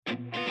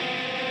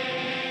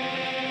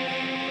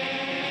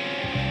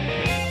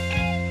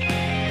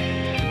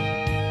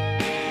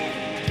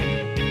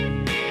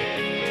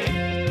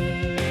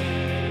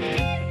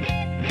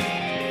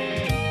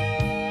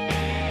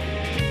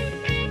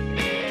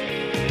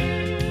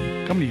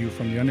Coming to you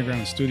from the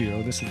Underground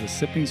Studio, this is the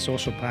Sipping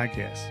Social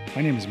Podcast.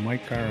 My name is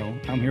Mike Carl.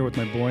 I'm here with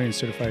my boy and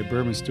certified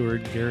bourbon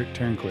steward, Garrett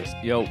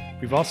Turnquist. Yo.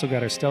 We've also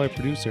got our stellar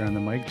producer on the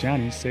mic,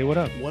 Johnny. Say what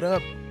up. What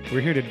up?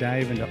 We're here to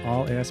dive into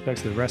all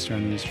aspects of the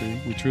restaurant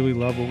industry. We truly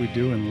love what we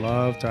do and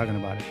love talking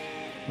about it.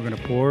 We're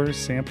going to pour,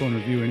 sample, and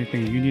review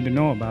anything you need to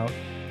know about.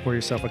 Pour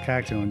yourself a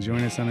cocktail and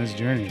join us on this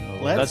journey.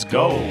 Let's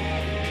go.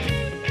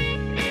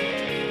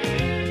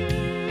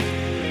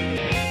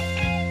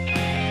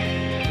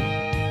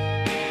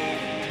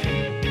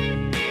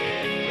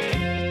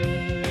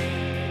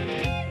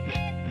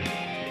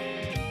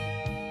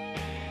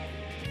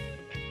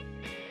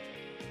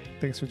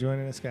 Thanks for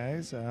joining us,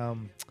 guys.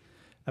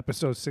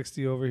 Episode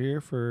 60 over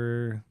here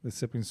for the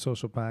Sipping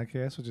Social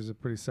Podcast, which is a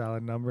pretty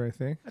solid number, I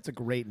think. That's a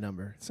great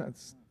number. It's a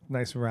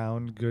nice,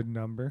 round, good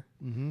number.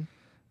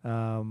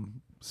 Mm-hmm.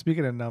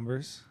 Speaking of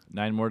numbers.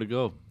 9 more to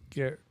go.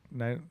 Oh,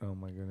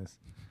 my goodness.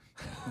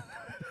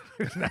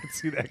 I did not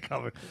see that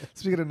coming.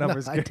 Speaking of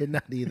numbers. No, I did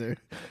not either.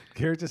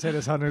 Garrett just had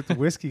his 100th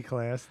whiskey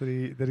class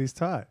that he's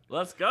taught.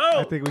 Let's go.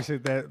 I think we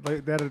should,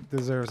 that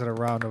deserves a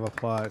round of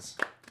applause.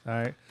 All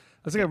right.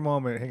 Let's take a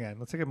moment. Hang on.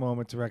 Let's take a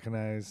moment to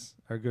recognize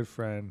our good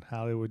friend,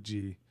 Hollywood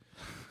G,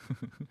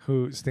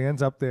 who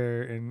stands up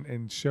there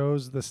and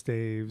shows the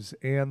staves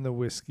and the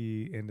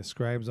whiskey and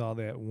describes all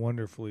that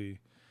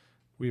wonderfully.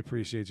 We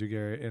appreciate you,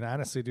 Garrett. And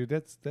honestly, dude,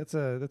 that's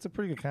a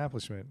pretty good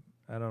accomplishment.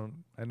 I know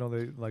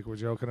we're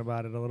joking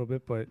about it a little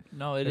bit, but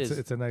no,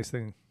 it's a nice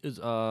thing.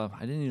 I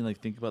didn't even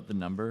think about the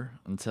number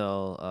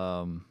until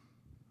I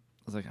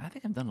was like, I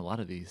think I've done a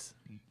lot of these.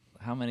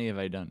 How many have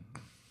I done?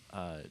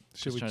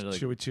 Should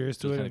we cheers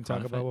to it and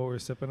talk about what we're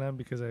sipping on,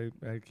 because I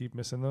keep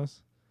missing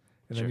those,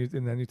 and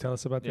sure. then you tell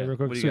us about that real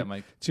quick. What do you got,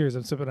 Mike? Cheers!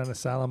 I'm sipping on a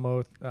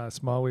Salamoth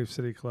Small Wave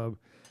City Club.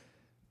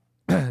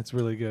 It's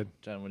really good.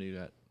 John, what do you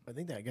got? I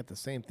think that I get the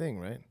same thing,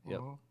 right? Yep.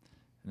 And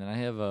then I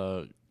have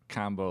a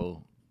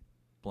combo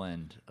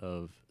blend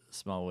of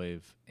small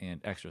wave and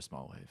extra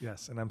small wave.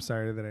 Yes, and I'm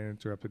sorry that I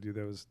interrupted you.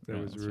 That was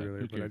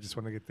rude, but I just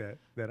want to get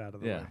that out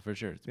of the way. Yeah, for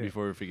sure.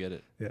 Before we forget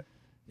it. Yeah.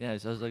 Yeah,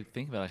 so I was like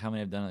thinking about how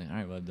many I've done. Like, all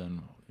right, well, I've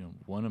done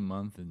one a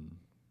month, and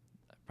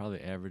I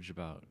probably average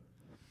about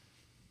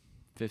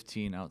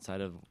 15 outside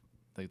of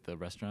like the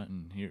restaurant.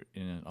 And here,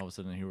 and all of a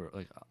sudden, here we're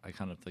like I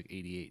counted up to like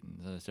 88,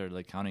 and then I started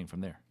like counting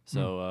from there.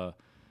 So,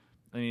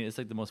 I mean, it's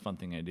like the most fun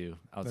thing I do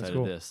outside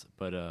of this.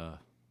 But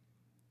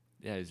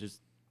yeah, it's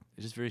just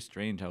very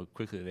strange how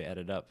quickly they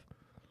added up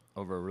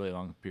over a really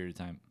long period of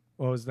time.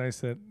 Well, it was nice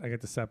that I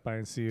got to stop by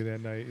and see you that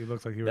night. You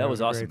looked like you were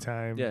having a great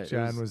time. Yeah,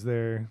 John was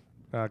there.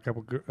 A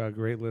couple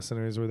great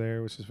listeners were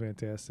there, which is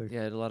fantastic. Yeah,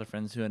 I had a lot of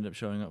friends who ended up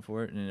showing up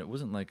for it, and it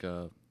wasn't like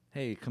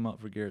hey, come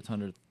out for Garrett's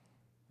 100th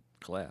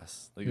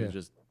class. Like it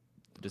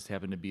just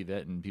happened to be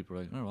that, and people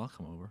were like, oh, well, I'll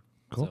come over.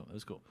 Cool. So it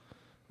was cool.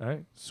 All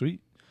right,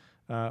 sweet.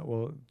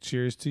 Well,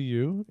 cheers to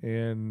you,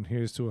 and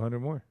here's to 100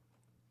 more.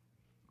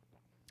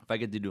 If I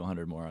get to do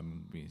 100 more, I'm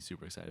going to be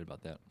super excited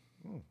about that.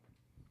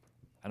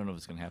 I don't know if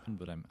it's going to happen,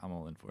 but I'm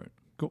all in for it.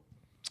 Cool.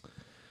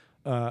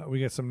 We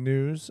got some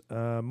news.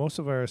 Most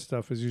of our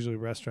stuff is usually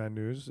restaurant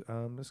news.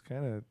 This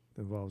kind of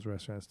involves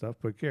restaurant stuff.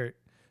 But Garrett,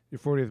 your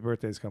 40th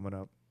birthday is coming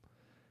up,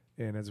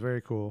 and it's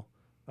very cool.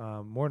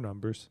 More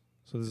numbers.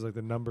 So this is like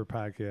the number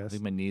podcast. I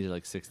think my knees are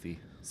like 60.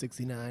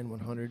 69,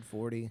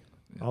 140.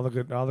 Yeah. All the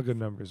good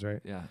numbers,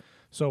 right? Yeah.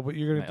 So, but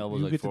you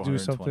get to do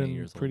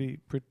something pretty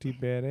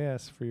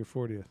badass for your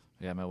 40th.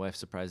 Yeah, my wife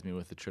surprised me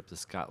with a trip to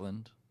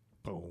Scotland.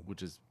 Boom.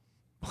 Which is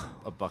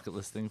a bucket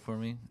list thing for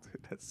me.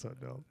 Dude, that's so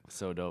dope.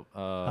 So dope.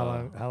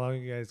 How long are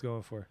you guys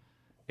going for?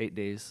 8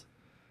 days.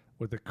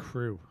 With a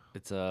crew.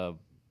 It's like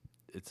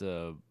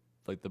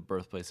the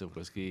birthplace of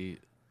whiskey,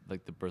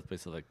 like the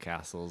birthplace of like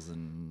castles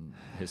and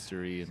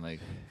history, and like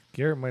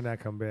Garrett might not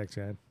come back,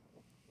 John.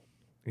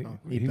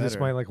 He just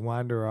might like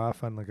wander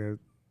off on like a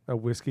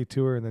whiskey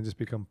tour and then just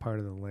become part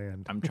of the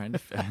land. I'm trying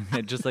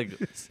to just like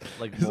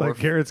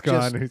Garrett's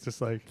gone. He's just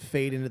like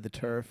fade into the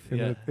turf,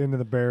 into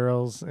the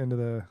barrels,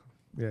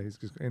 he's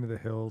just into the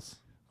hills.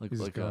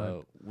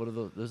 What are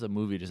those? There's a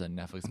movie just on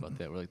Netflix about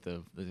that, where like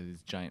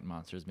these giant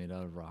monsters made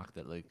out of rock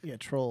that like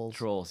trolls.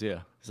 Trolls, yeah.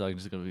 So I'm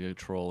just gonna be a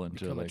troll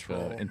into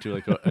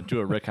into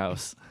a rick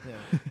house.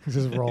 Yeah. He's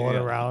just rolling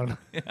around.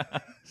 Yeah.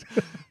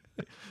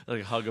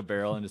 Like hug a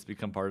barrel and just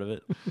become part of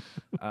it.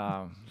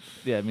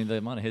 Yeah, I mean the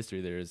amount of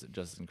history there is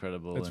just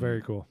incredible. It's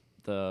very cool.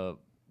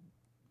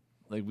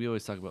 We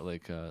always talk about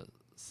like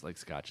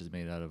Scotch is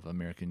made out of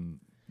American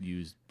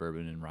used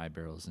bourbon and rye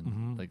barrels,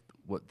 and like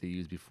what they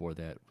used before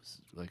that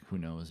was like who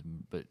knows.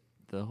 But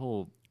the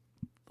whole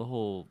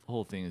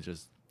thing is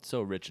just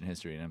so rich in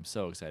history, and I'm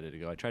so excited to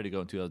go. I tried to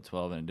go in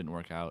 2012 and it didn't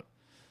work out,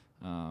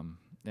 and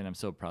I'm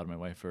so proud of my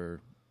wife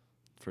for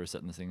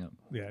setting this thing up.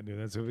 Yeah, dude,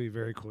 that's going to be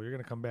very cool. You're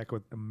going to come back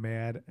with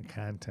mad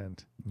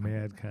content.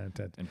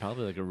 And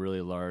probably like a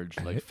really large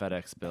like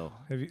FedEx bill.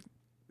 Have you?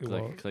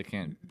 Because I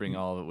can't bring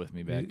all of it with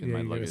me back in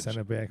my luggage. Send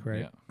it back,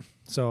 right? Yeah.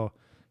 So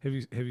have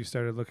you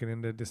started looking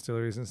into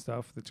distilleries and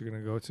stuff that you're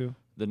going to go to?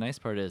 The nice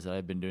part is that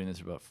I've been doing this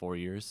for about 4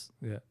 years.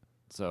 Yeah.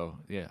 So,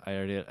 yeah, I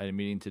had a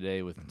meeting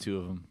today with 2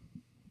 of them.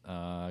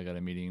 I got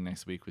a meeting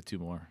next week with 2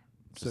 more.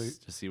 So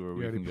just to see where you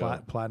we already can go.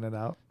 plotting it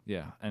out.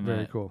 Yeah, and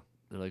Very cool.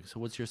 They're like, so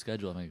what's your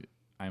schedule? I'm like,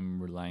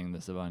 I'm relying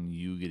this upon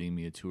you getting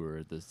me a tour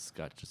at the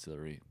Scotch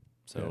Distillery.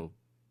 So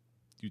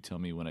you tell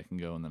me when I can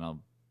go, and then I'll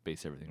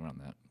base everything around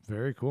that.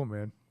 Very cool,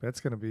 man. That's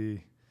gonna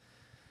be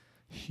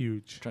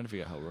huge. Trying to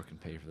figure out how work can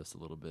pay for this a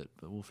little bit,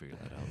 but we'll figure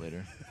that out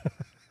later.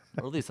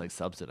 Or at least like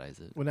subsidize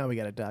it. Well, now we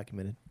got it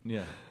documented.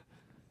 Yeah.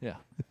 Yeah.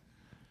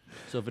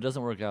 So if it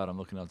doesn't work out, I'm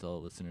looking out to all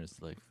the listeners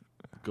to like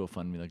go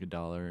fund me like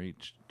 $1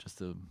 each just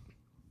to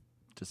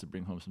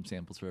bring home some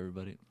samples for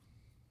everybody.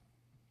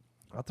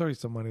 I'll throw you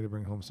some money to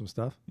bring home some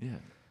stuff. Yeah.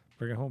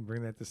 Bring it home.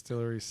 Bring that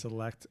Distillery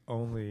Select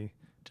only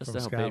Just from to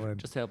help Scotland.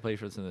 just to help pay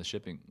for some of the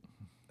shipping.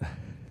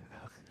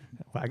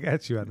 Well, I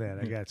got you on that.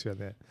 I got you on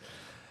that.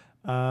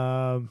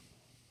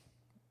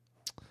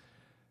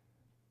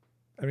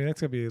 I mean,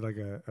 that's gonna be like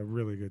a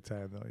really good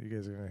time, though. You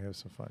guys are gonna have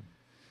some fun.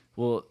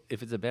 Well,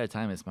 if it's a bad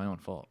time, it's my own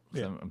fault.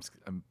 Yeah.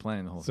 I'm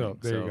planning the whole So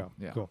thing. there you go.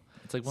 Yeah. Cool.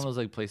 It's like one of those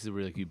like places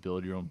where like you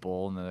build your own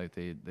bowl and then like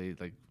they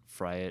like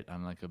fry it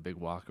on like a big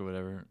wok or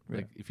whatever. Yeah.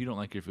 Like if you don't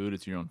like your food,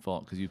 it's your own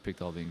fault because you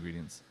picked all the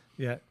ingredients.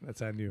 Yeah,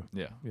 that's on you.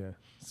 Yeah. Yeah.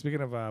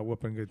 Speaking of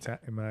whooping good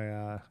time,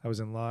 I was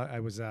in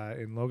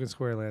Logan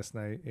Square last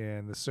night,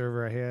 and the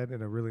server I had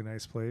in a really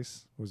nice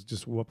place was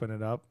just whooping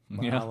it up.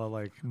 Yeah. A la,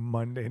 like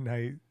Monday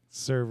night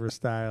server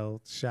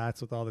style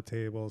shots with all the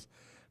tables.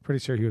 Pretty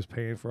sure he was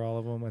paying for all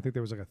of them. I think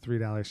there was like a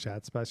 $3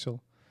 shot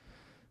special.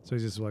 So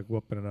he's just like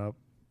whooping it up,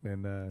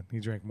 and he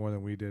drank more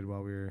than we did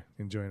while we were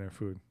enjoying our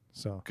food.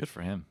 So Good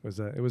for him.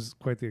 it was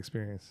quite the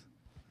experience.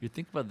 You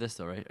think about this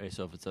though, right?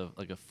 So if it's a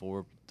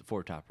four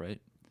top,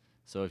 right?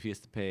 So if he has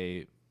to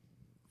pay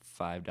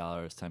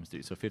 $5 times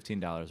 3, so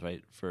 $15,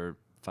 right, for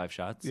 5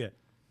 shots. Yeah.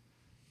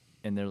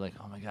 And they're like,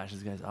 "Oh my gosh,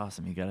 this guy's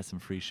awesome! He got us some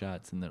free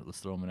shots, and let's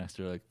throw him an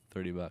extra like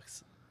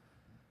 $30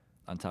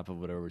 on top of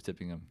whatever we're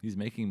tipping him." He's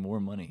making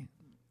more money,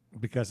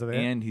 Because of that,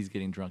 and he's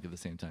getting drunk at the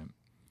same time.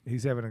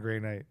 he's having a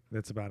great night.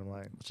 That's the bottom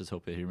line. Let's just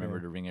hope that he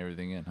remembered to ring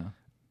everything in, huh?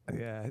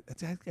 Yeah,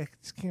 I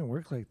just can't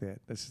work like that.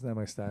 That's just not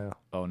my style.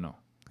 Oh no,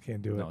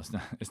 Can't do no, it. it's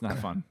not. It's not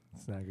fun.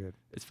 It's not good.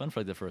 It's fun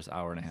for like the first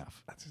hour and a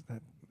half. That's just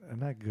not. I'm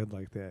not good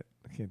like that.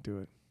 I can't do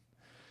it.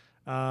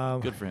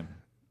 Good for him.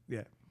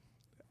 Yeah,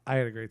 I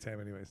had a great time.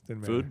 Anyways,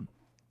 didn't matter. Food,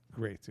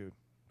 Great, dude.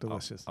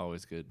 Delicious.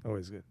 always good.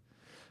 Always good.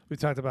 We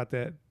talked about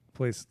that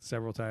place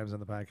several times on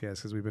the podcast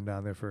because we've been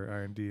down there for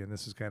R&D, and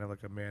this is kind of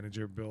like a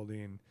manager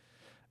building,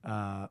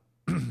 kind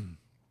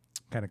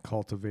of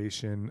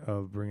cultivation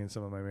of bringing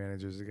some of my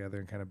managers together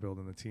and kind of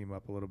building the team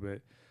up a little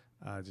bit.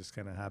 Just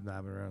kind of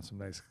hobnobbing around some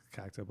nice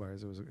cocktail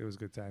bars. It was a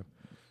good time.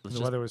 The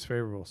weather was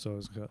favorable, so it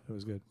was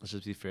good. Let's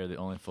just be fair. The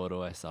only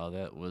photo I saw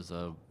that was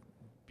a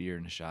beer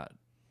and a shot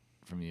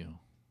from you.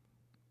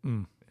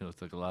 Mm. It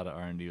looked like a lot of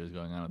R&D was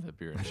going on with that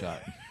beer and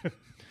shot.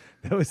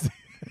 That was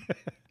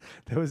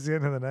that was the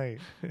end of the night.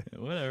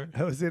 Whatever.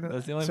 That was the end.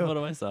 That's the only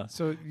photo I saw.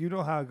 So you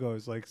know how it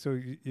goes. Like, so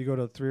you go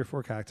to 3 or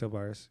 4 cocktail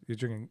bars. You're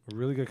drinking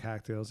really good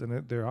cocktails,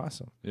 and they're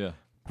awesome. Yeah.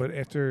 But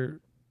after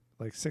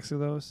like 6 of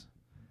those,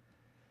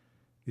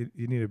 you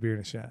need a beer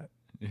and a shot.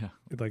 Yeah.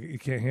 Like, you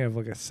can't have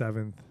like a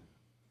 7th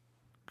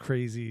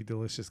crazy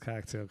delicious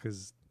cocktail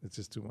because it's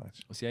just too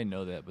much. Well, see, I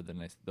know that, but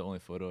then the only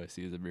photo I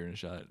see is a beer and a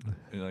shot.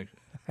 And like,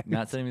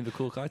 not sending me the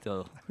cool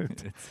cocktail.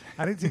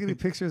 I didn't take any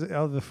pictures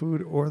of the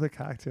food or the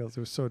cocktails. It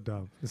was so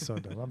dumb. It's so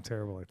dumb. I'm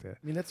terrible like that.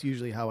 I mean, that's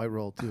usually how I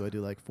roll too. I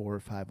do like 4 or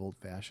 5 old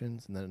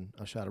fashions and then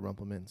a shot of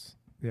Rumple Mints.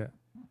 Yeah,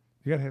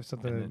 you gotta have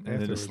something. And then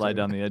afterwards, just slide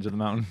down the edge of the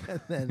mountain.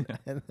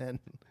 and then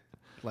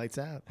lights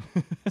out.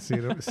 See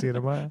you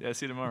tomorrow. Yeah,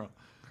 see you tomorrow.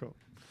 Cool.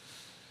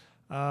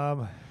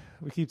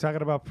 We keep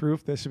talking about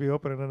Proof. That should be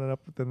opening up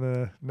within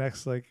the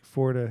next like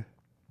 4 to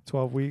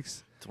 12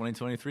 weeks.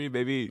 2023,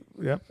 baby.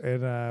 Yep,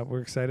 and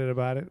we're excited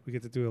about it. We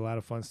get to do a lot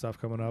of fun stuff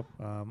coming up.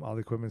 All the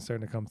equipment's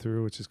starting to come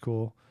through, which is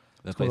cool.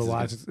 It's cool to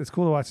watch. It's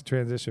cool to watch the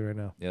transition right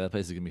now. Yeah, that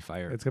place is gonna be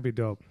fire. It's gonna be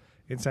dope.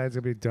 Inside's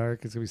gonna be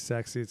dark. It's gonna be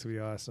sexy. It's gonna be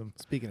awesome.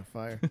 Speaking of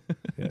fire.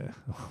 Yeah.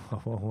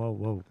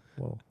 Whoa.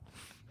 A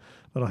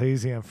little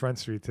hazy on Front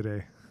Street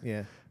today.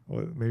 Yeah.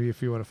 Well, maybe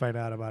if you want to find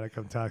out about it,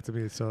 come talk to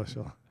me at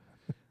social.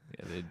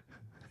 Yeah,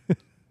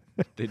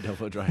 they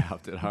double dry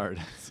hopped it hard.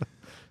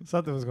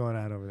 Something was going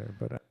on over there,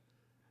 but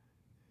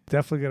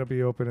definitely going to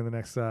be open in the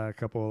next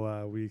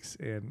couple weeks,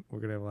 and we're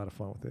going to have a lot of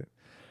fun with it.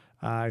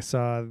 I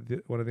saw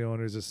one of the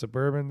owners of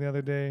Suburban the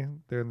other day.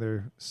 They're in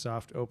their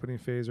soft opening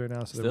phase right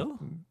now. So Still?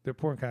 They're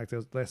pouring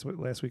cocktails last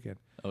weekend.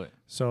 Oh, wait.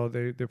 So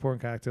they're pouring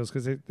cocktails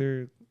because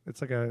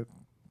it's like a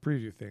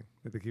preview thing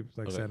that they keep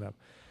setting up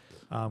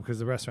because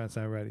the restaurant's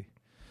not ready.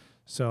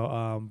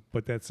 So,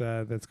 but that's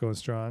going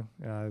strong.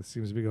 It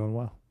seems to be going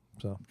well.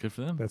 So Good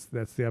for them. that's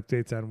the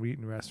updates on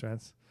Wheaton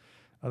restaurants.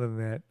 Other than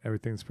that,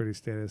 everything's pretty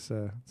status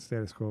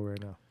quo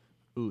right now.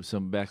 Ooh,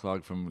 some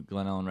backlog from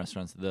Glen Ellen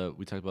restaurants.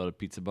 We talked about a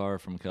pizza bar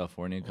from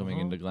California coming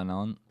into Glen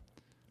Ellen.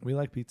 We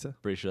like pizza.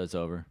 Pretty sure that's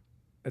over.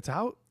 It's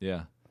out.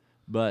 Yeah,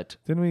 but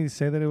Didn't we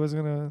say that it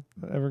wasn't gonna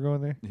ever go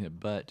in there?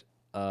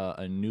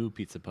 a new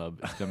pizza pub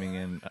is coming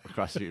in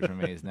across the street from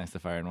me. Is next to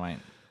Fire and Wine.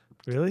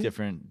 Really?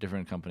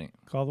 Different company.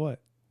 Called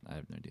what? I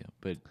have no idea,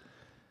 but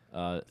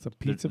It's a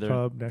pizza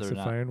pub next to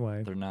Fire and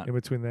Wine. They're not in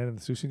between that and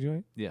the sushi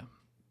joint. Yeah,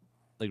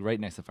 like right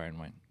next to Fire and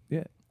Wine.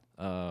 Yeah.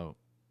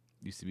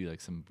 Used to be like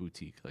some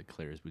boutique, like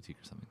Claire's Boutique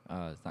or something.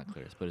 It's not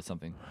Claire's, but it's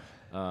something.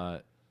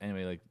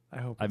 Anyway, like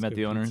I met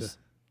the owners.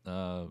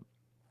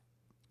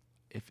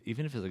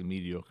 Even if it's like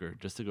mediocre,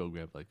 just to go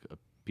grab like a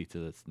pizza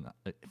that's not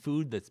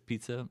food that's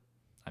pizza,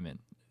 I'm in.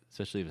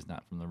 Especially if it's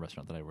not from the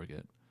restaurant that I work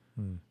at,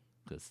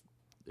 because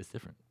it's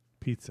different.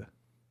 Pizza.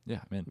 Yeah,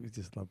 I'm in. We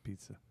just love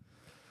pizza.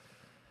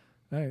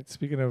 All right.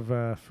 Speaking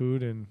of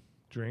food and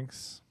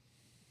drinks,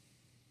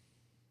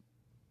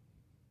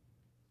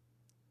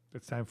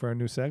 it's time for our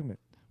new segment.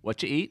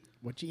 What you eat?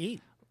 What you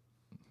eat?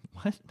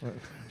 What? Oh,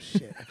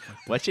 shit.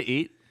 What you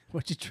eat?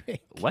 What you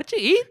drink? What you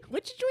eat?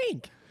 What you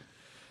drink?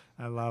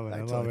 I love it.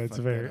 I love totally it.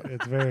 fucked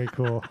It's very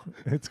cool.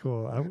 It's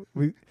cool. I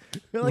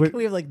feel like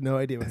we have like no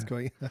idea what's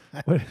going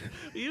on.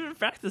 You even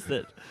practiced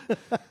it.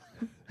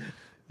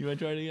 You want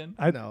to try it again?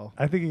 No.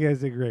 I think you guys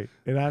did great.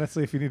 And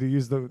honestly, if you need to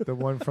use the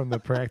one from the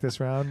practice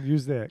round,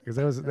 use that because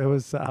that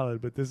was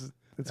solid. But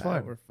it's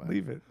fine. We're fine.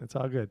 Leave it. It's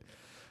all good.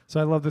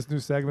 So I love this new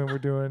segment we're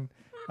doing.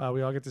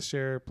 We all get to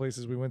share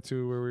places we went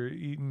to where we were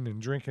eating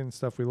and drinking,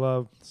 stuff we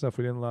love, stuff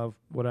we didn't love,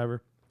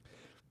 whatever.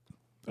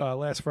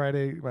 Last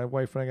Friday, my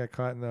wife and I got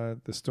caught in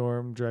the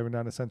storm driving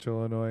down to central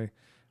Illinois.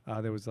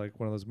 There was like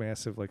one of those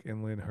massive like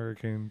inland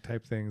hurricane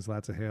type things,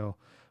 lots of hail.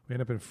 We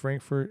ended up in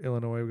Frankfort,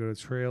 Illinois. We go to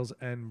Trails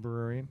End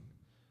Brewing,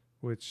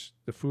 which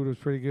the food was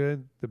pretty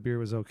good. The beer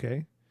was okay.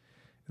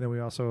 And then we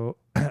also,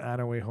 on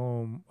our way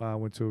home,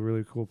 went to a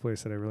really cool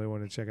place that I really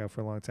wanted to check out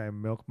for a long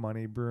time, Milk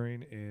Money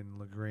Brewing in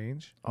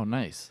LaGrange. Oh,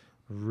 nice.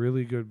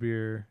 Really good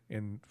beer,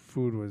 and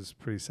food was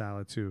pretty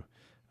solid too.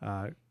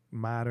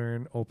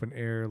 Modern, open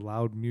air,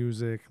 loud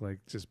music, like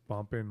just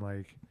bumping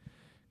like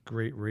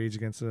great Rage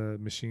Against the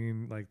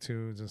Machine like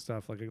tunes and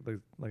stuff, like a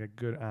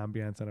good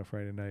ambiance on a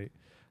Friday night.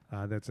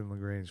 That's in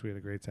LaGrange. We had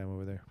a great time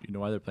over there. You know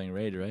why they're playing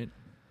Rage, right?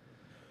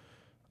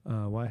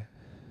 Why?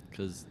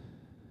 Because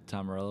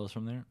Tom Morello's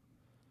from there.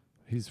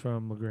 He's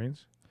from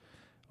LaGrange.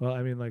 Well,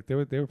 I mean, like they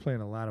were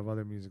playing a lot of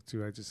other music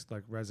too. I just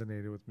like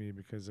resonated with me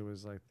because it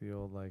was like the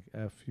old like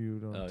 "F you,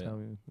 don't tell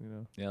me," you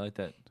know. Yeah, I like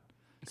that.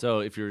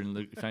 So if you're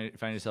in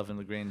find yourself in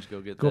LaGrange, go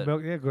get go that.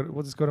 Milk. Yeah,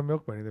 we'll just go to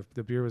Milk Money.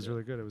 The beer was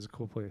really good. It was a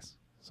cool place.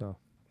 So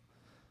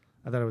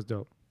I thought it was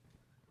dope.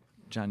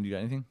 John, do you got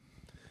anything?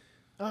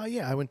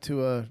 Yeah, I went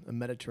to a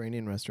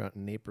Mediterranean restaurant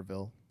in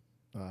Naperville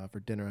for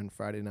dinner on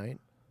Friday night.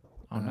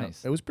 Oh,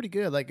 nice. It was pretty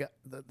good. Like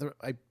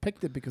I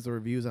picked it because the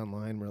reviews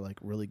online were like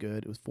really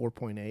good. It was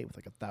 4.8 with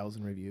like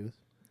 1,000 reviews.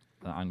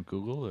 On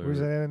Google? Or? Where's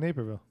that at in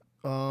Naperville?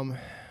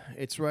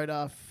 It's right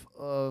off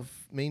of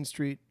Main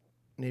Street,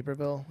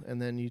 Naperville, and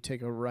then you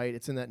take a right.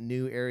 It's in that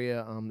new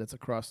area that's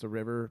across the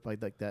river by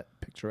like that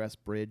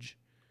picturesque bridge.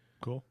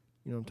 Cool.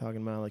 You know what I'm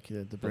talking about? Like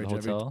the By the bridge.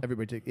 hotel?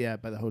 Everybody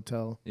by the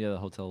hotel. Yeah, the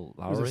Hotel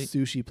There's Lowry. a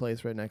sushi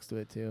place right next to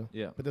it too.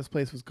 Yeah. But this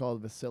place was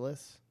called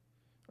Vasilis.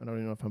 I don't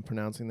even know if I'm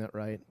pronouncing that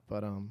right,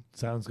 but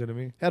Sounds good to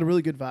me. had a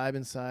really good vibe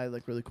inside,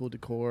 like really cool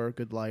decor,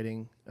 good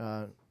lighting.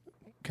 Kind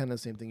of the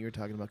same thing you were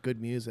talking about. Good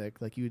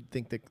music. Like you'd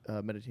think that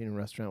a Mediterranean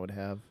restaurant would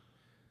have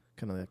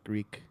kind of that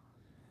Greek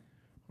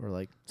or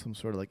like some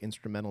sort of like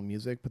instrumental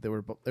music, but they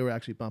were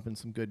actually bumping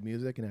some good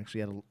music and actually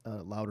had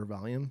a louder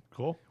volume.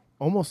 Cool.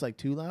 Almost like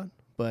too loud,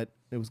 but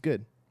it was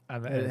good.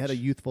 On the It had a edge.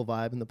 youthful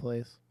vibe in the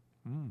place.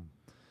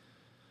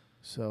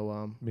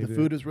 So the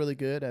food was really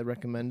good. I'd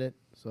recommend it.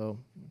 So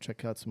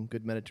check out some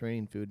good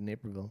Mediterranean food in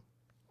Naperville.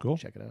 Cool.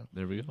 Check it out.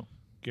 There we go.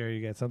 Gary,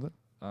 you got something?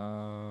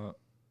 No.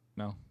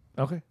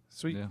 Okay,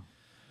 sweet. Yeah.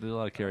 There's a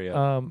lot of carry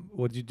out.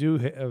 What you do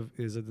have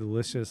is a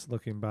delicious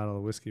looking bottle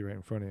of whiskey right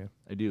in front of you.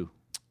 I do.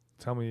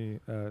 Tell me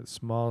a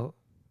small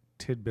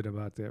tidbit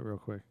about that real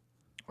quick.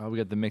 We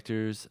got the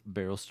Michter's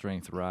Barrel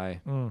Strength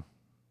Rye.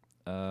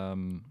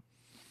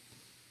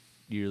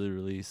 Yearly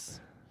release.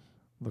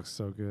 Looks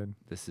so good.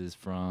 This is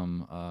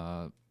from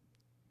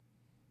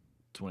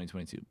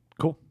 2022.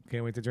 Cool.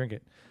 Can't wait to drink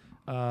it.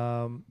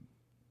 I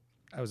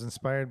was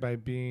inspired by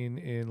being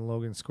in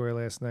Logan Square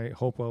last night.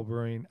 Hopewell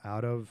Brewing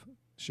out of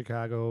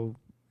Chicago,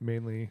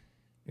 mainly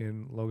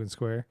in Logan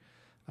Square.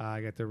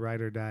 I got the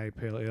Ride or Die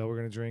Pale Ale we're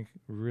going to drink.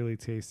 Really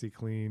tasty,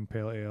 clean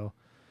Pale Ale.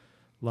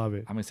 Love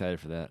it. I'm excited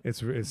for that. It's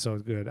so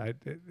good.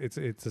 It's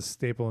a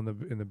staple in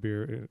the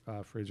beer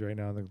fridge right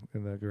now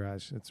in the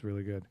garage. It's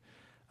really good.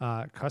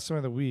 Customer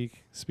of the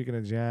week. Speaking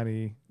of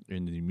Johnny,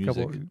 In the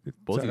music.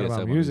 Both of talking you guys about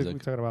talk about music. music. We're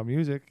talking about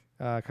music.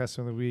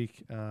 Customer of the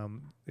week.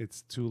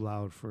 It's too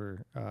loud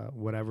for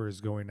whatever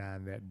is going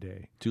on that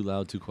day. Too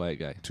loud, too quiet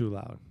guy. Too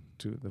loud.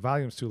 The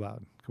volume's too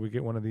loud. Can we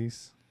get one of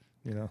these?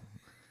 You know,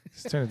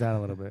 just turn it down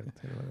a little bit.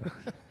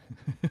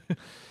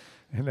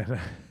 And then,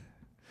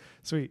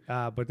 sweet.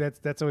 But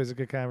that's always a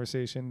good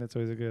conversation. That's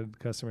always a good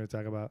customer to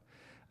talk about.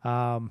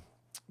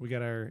 We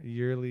got our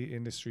yearly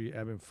industry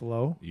ebb and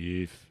flow.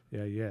 Yeah.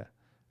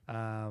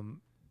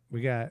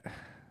 We got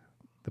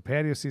the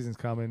patio season's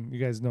coming. You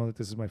guys know that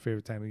this is my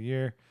favorite time of the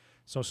year.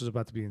 Social's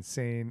about to be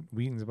insane.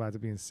 Wheaton's about to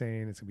be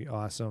insane. It's gonna be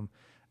awesome.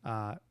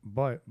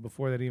 But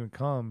before that even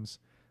comes,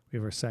 we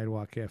have our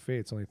sidewalk cafe.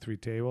 It's only 3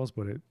 tables,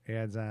 but it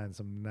adds on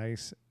some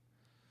nice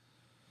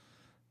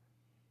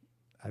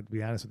I'd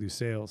be honest with you,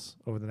 sales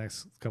over the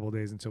next couple of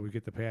days until we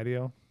get the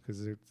patio,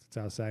 because it's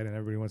outside and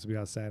everybody wants to be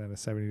outside on a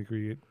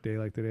 70-degree day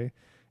like today.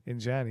 And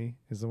Johnny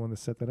is the one that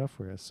set that up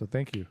for us. So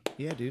thank you.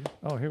 Yeah, dude.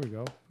 Oh, here we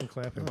go. We're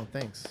clapping. Oh,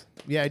 thanks.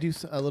 Yeah, I do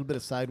a little bit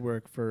of side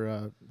work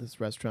for this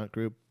restaurant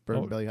group,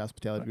 Bourbon Oh. Belly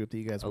Hospitality Group that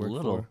you guys A work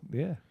little. for.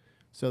 Yeah.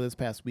 So this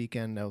past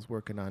weekend, I was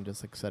working on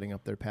just like setting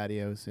up their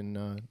patios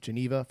in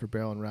Geneva for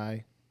Barrel and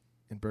Rye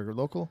and Burger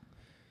Local.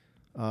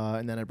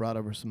 And then I brought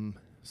over some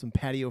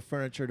patio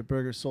furniture to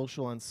Burger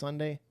Social on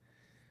Sunday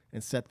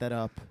and set that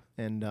up.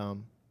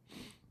 And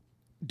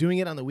doing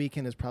it on the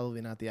weekend is probably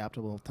not the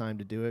optimal time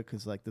to do it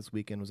because like this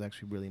weekend was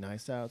actually really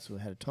nice out. So I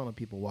had a ton of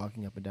people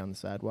walking up and down the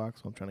sidewalk.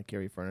 So I'm trying to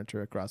carry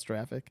furniture across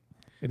traffic.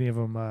 Any of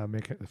them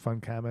make fun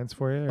comments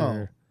for you? Oh,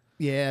 Or?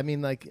 yeah. I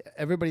mean, like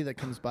everybody that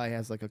comes by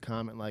has like a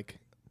comment, like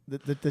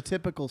the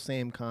typical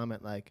same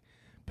comment, like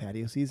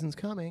patio season's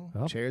coming,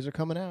 Oh. chairs are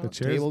coming out,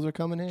 chairs- tables are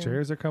coming in.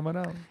 Chairs are coming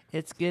out.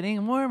 It's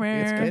getting warmer.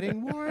 It's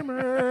getting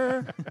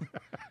warmer.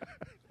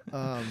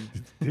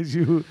 Did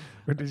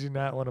you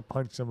not want to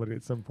punch somebody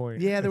at some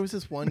point? Yeah, there was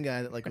this one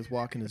guy that like was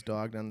walking his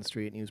dog down the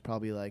street, and he was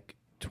probably like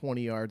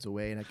 20 yards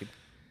away, and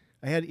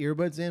I had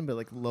earbuds in, but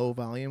like low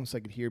volume, so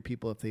I could hear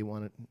people if they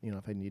wanted,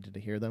 if I needed to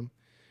hear them.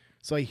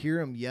 So I hear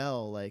him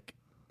yell like,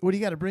 "What do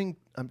you got to bring?"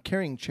 I'm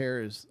carrying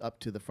chairs up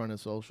to the front of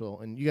Social,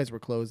 and you guys were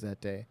closed that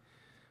day,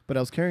 but I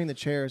was carrying the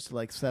chairs to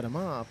like set them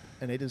up,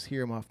 and I just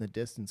hear him off in the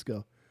distance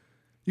go,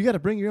 "You got to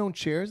bring your own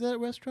chairs at that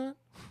restaurant?"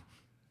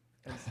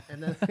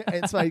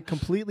 And so I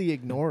completely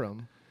ignore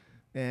him,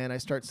 and I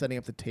start setting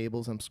up the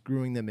tables. I'm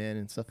screwing them in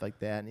and stuff like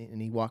that.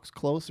 And he walks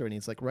closer, and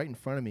he's like right in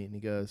front of me, and he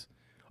goes,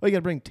 "Oh, you got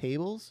to bring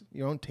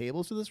your own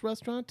tables to this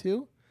restaurant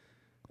too?"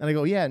 And I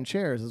go, "Yeah, and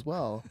chairs as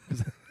well."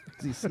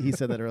 he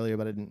said that earlier,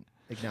 but I didn't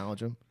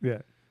acknowledge him.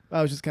 Yeah.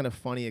 It was just kind of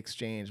funny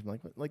exchange. I'm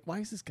like, why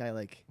is this guy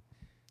like?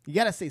 You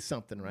got to say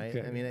something, right?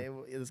 Okay. I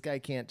mean, this guy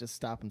can't just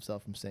stop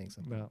himself from saying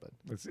something. No.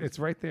 But It's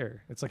right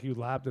there. It's like you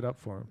lobbed it up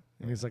for him.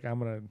 And he's like, I'm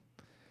going to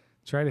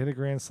try to hit a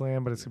grand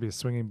slam, but it's going to be a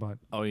swinging bunt.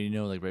 Oh,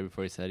 like right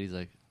before he said, he's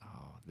like,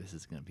 "Oh, this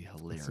is gonna be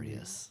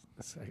hilarious."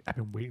 It's like, I've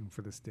been waiting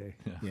for this day.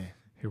 yeah,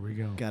 Here we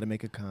go. got to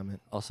make a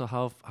comment. Also,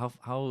 how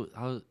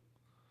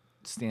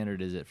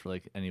standard is it for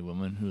like any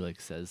woman who like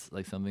says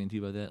like something to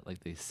you about that?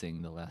 Like they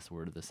sing the last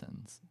word of the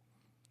sentence,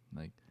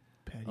 like,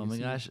 "Oh my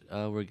gosh,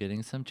 we're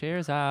getting some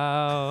chairs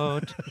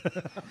out."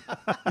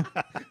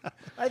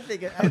 I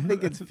think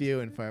it's few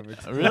and far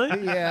between.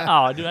 Really? Yeah.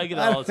 Oh, dude, I get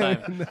it all the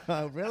time.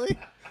 No, really?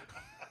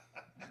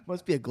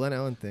 Must be a Glen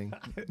Ellen thing.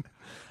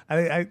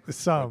 I We're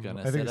some.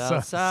 gonna I think sit some.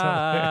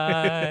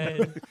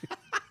 outside.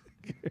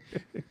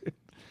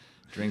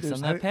 Drinks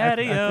on the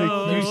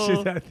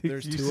patio. I think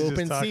There's you two should just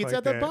open talk seats like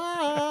at the that.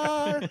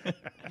 bar.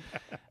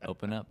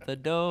 Open up the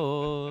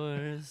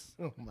doors.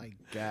 Oh my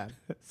God.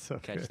 So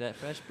Catch good. that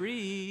fresh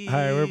breeze. All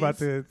right, we're about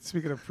to,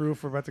 speaking of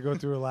proof, we're about to go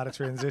through a lot of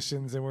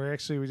transitions, and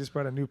we just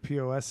brought a new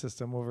POS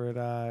system over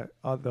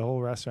at the whole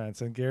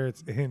restaurants, and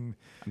Garrett's in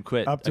I'm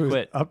quit. up I to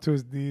quit.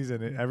 his knees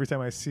in it. Every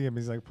time I see him,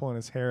 he's like pulling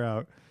his hair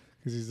out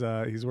because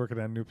he's working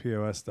on new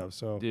POS stuff.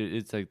 So Dude,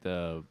 it's like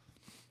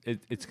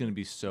it's gonna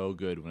be so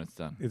good when it's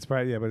done. it's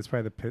probably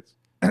the pits,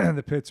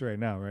 the pits right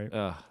now, right?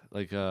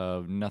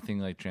 Nothing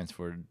like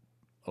transferred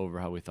over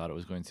how we thought it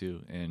was going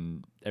to,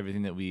 and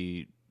everything that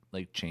we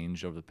like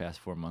changed over the past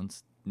 4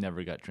 months never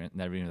even had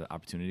the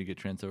opportunity to get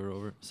transferred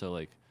over. So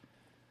like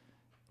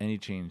any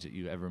change that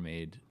you ever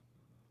made,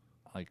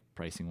 like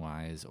pricing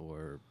wise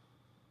or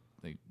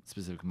like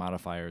specific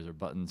modifiers or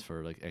buttons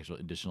for like actual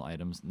additional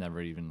items, never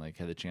even like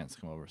had the chance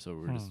to come over. So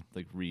we're just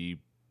like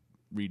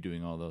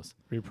redoing all those.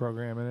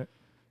 Reprogramming it.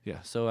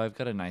 Yeah. So I've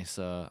got a nice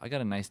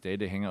day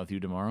to hang out with you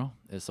tomorrow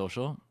at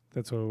Social.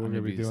 That's what we're I'm gonna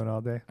gonna be be doing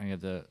all day. I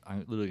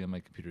literally got my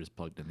computer just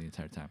plugged in the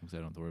entire time because I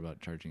don't have to worry about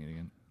charging it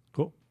again.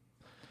 Cool.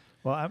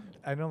 Well,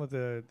 I know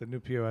that the new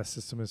POS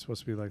system is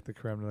supposed to be like the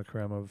creme de la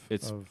creme of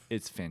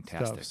It's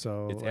fantastic. stuff.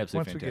 So it's like, absolutely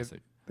once we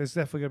fantastic. there's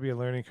definitely gonna be a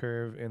learning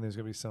curve, and there's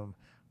gonna be some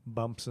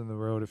bumps in the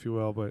road, if you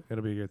will, but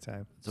it'll be a good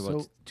time. So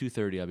about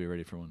 2:30, I'll be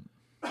ready for one.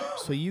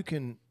 So you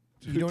don't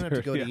have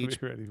to go to Yeah, be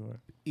ready for it.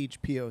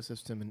 each PO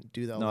system and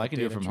do that. No, I can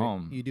do it from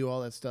home. You do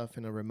all that stuff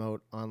in a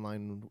remote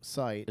online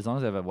site, As long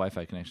as I have a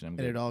Wi-Fi connection, I'm and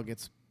good. it all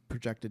gets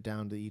projected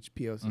down to each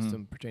PO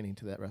system pertaining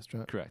to that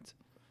restaurant. Correct.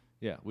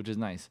 Yeah, which is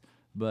nice.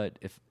 But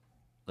if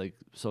like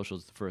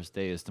Social's the first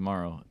day is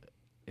tomorrow,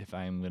 if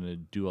I'm gonna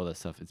do all that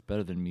stuff, it's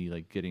better than me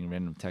like getting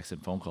random texts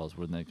and phone calls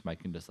where then I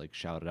can just like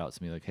shout it out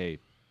to me like, "Hey,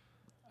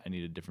 I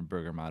need a different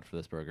burger mod for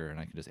this burger," and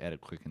I can just add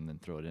it quick and then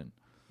throw it in.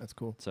 That's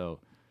cool. So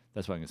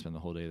that's why I'm gonna spend the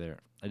whole day there.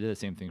 I did the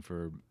same thing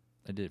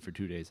I did it for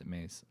 2 days at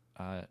Maze.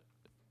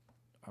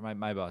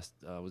 My boss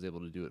was able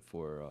to do it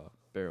for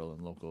Barrel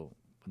and Local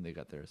when they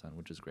got theirs on,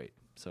 which is great.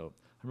 So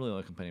I'm really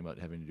only complaining about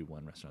having to do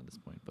one restaurant at this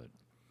point, but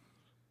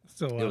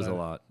Still it was a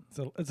lot.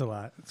 It's a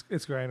lot.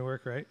 It's grind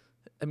work, right?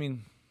 I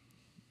mean,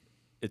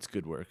 it's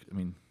good work. I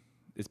mean,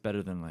 it's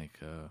better than like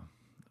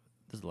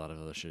there's a lot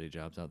of other shitty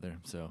jobs out there.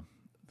 So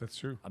That's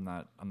true. I'm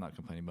not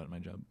complaining about my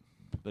job,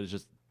 but it's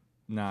just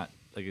not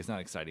like it's not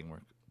exciting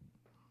work.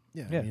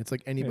 Yeah, Yeah. I mean, it's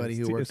like anybody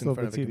who it's works a in little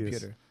front of a bit tedious.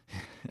 computer.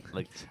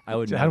 Like I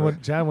would John never.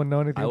 wouldn't know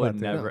anything I would about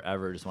that. never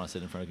ever just want to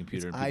sit in front of a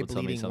computer It's and people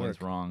tell me eye-bleeding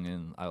something's work. wrong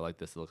and I like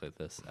this to look like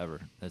this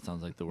ever. That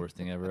sounds like the worst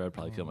thing ever. I'd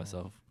probably kill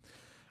myself.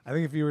 I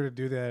think if you were to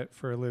do that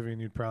for a living,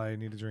 you'd probably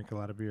need to drink a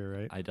lot of beer,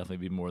 right? I'd definitely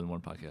be more than one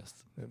podcast.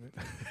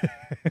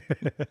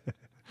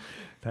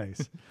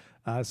 Nice.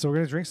 So we're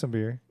gonna drink some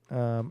beer.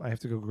 I have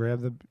to go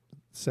grab the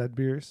said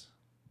beers.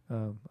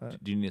 Do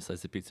you need a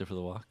slice of pizza for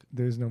the walk?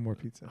 There's no more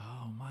pizza.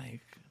 Oh, Mike.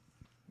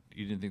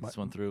 You didn't think this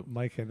one through?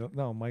 Mike had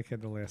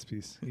the last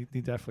piece.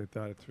 He definitely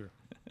thought it through.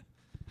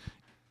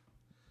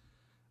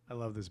 I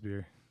love this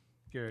beer,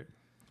 Garrett.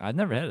 I've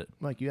never had it.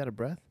 Mike, you out of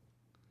breath?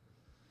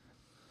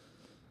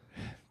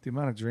 The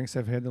amount of drinks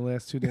I've had the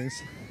last 2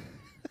 days.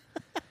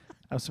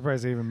 I'm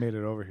surprised I even made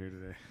it over here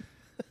today.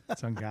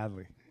 It's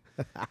ungodly.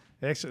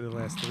 Actually, the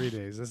last 3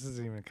 days. This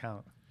doesn't even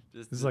count.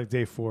 This is like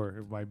day 4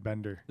 of my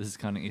bender. This is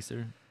counting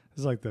Easter? This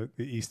is like the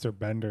Easter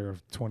bender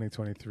of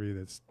 2023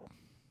 that's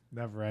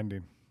never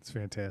ending. It's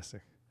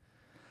fantastic.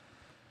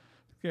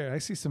 Yeah, I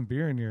see some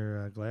beer in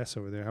your glass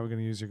over there. How are we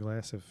going to use your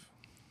glass if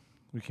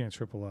we can't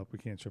triple up? We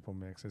can't triple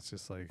mix. It's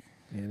just like...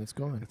 And it's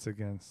gone. It's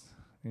against...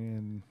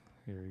 And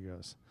here he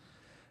goes.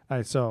 All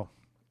right, so...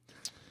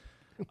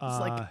 It's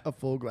like a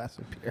full glass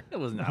of beer. It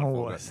was not No, a it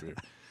full was beer.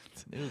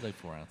 It was like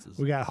 4 ounces.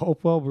 We got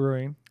Hopewell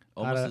Brewing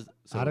Almost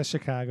out of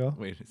Chicago.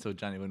 Wait, so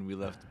Johnny, when we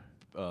left,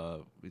 I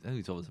think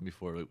we told this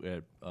before, we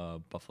had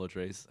Buffalo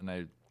Trace, and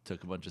I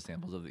took a bunch of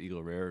samples of the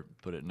Eagle Rare,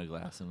 put it in a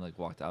glass, and like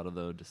walked out of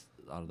the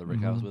rick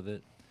house with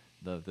it.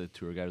 The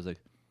tour guide was like,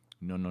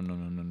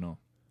 no.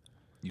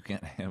 You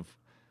can't have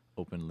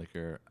open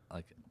liquor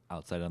like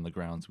outside on the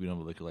grounds. We don't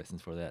have a liquor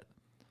license for that.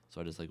 So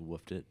I just like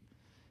woofed it,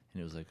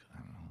 and it was like, I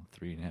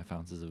don't know, 3.5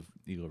 ounces of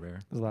Eagle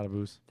Rare. There's a lot of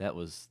booze. That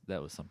was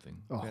something.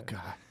 Oh, Yeah.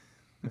 God.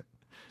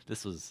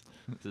 This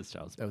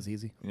child's That was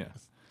easy. yeah.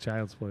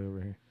 Child's play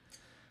over here.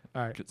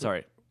 All right.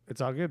 Sorry,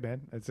 It's all good,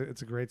 man. It's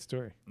a great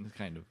story.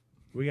 kind of.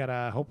 We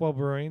got Hopewell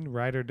Brewing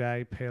Ride or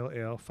Die Pale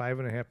Ale,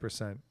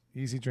 5.5%.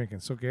 Easy drinking.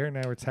 So Garrett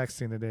and I were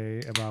texting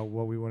today about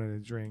what we wanted to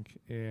drink,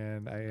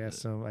 and I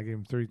asked him. I gave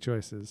him 3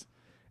 choices,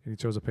 and he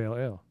chose a pale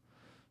ale.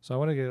 So I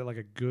want to get like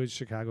a good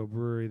Chicago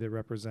brewery that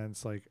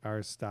represents like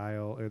our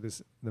style or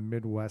the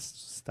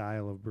Midwest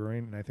style of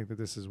brewing, and I think that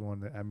this is one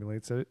that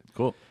emulates it.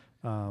 Cool.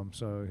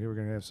 So here we're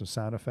gonna have some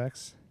sound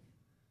effects.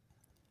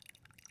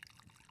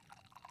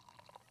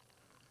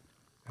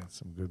 That's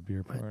some good beer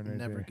It pouring right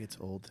never there. gets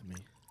old to me.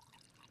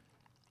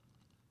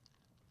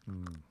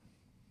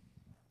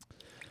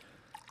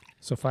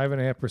 So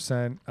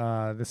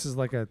 5.5%. This is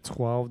like a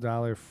 $12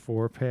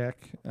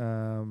 4-pack.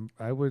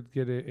 I would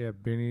get it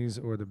at Binny's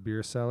or the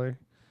Beer Cellar.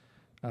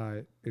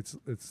 It's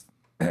it's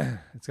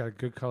got a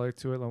good color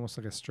to it, almost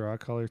like a straw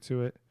color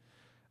to it.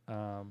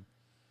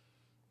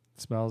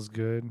 Smells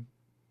good.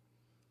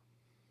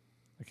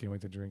 I can't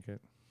wait to drink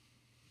it.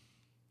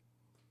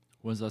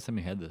 When's the last time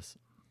you had this?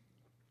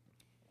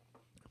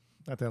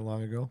 Not that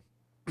long ago.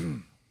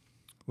 A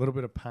little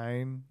bit of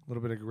pine, a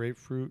little bit of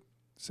grapefruit,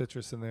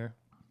 citrus in there,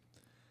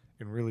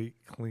 and really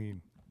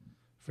clean.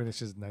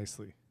 Finishes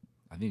nicely.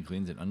 I think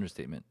clean's an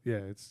understatement. Yeah,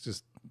 it's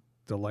just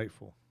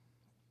delightful.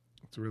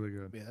 It's really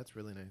good. Yeah, that's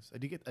really nice. I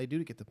do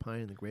get the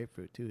pine and the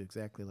grapefruit too,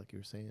 exactly like you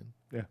were saying.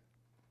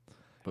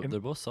 But And- they're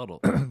both subtle.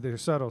 They're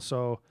subtle.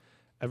 So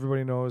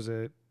everybody knows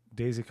that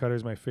Daisy Cutter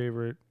is my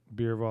favorite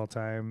beer of all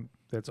time.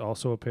 That's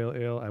also a pale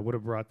ale. I would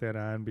have brought that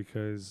on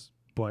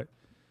but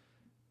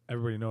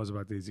everybody knows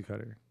about Daisy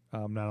Cutter.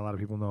 Not a lot of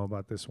people know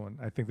about this one.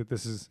 I think that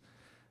this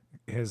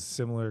has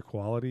similar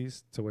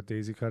qualities to what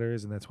Daisy Cutter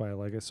is, and that's why I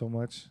like it so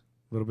much.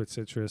 A little bit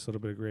citrus, a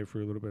little bit of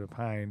grapefruit, a little bit of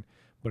pine,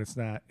 but it's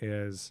not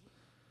as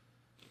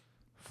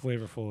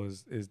flavorful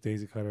as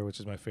Daisy Cutter, which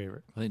is my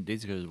favorite. I think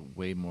Daisy Cutter is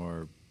way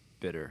more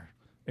bitter.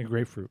 And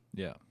grapefruit,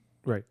 Yeah,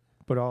 right.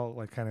 But all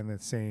like kind of in the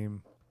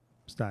same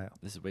style.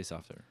 this is way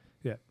softer.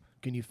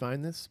 Can you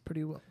find this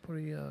pretty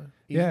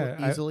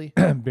Yeah, easily?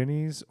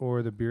 Binny's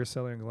or the Beer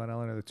Cellar in Glen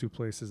Ellen are the 2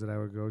 places that I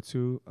would go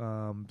to.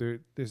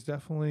 There's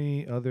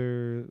definitely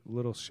other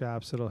little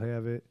shops that'll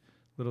have it,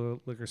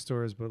 little liquor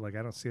stores, but like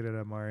I don't see it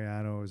at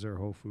Mariano's or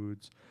Whole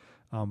Foods.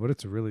 But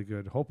it's really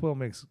good. Hopewell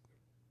makes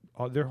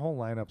their whole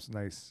lineup's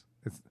nice.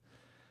 It's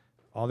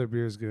all their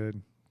beer is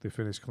good. They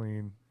finish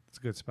clean. It's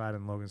a good spot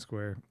in Logan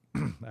Square.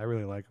 I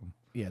really like them.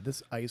 Yeah,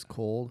 this ice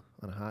cold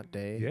on a hot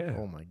day. Yeah.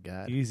 Oh my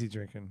God. Easy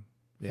drinking.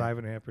 Yeah.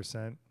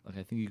 5.5%. Like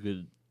I think you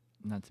could,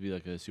 not to be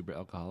like a super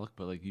alcoholic,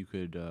 but like you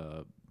could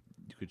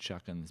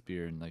shotgun this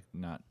beer and like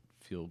not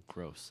feel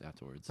gross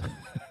afterwards.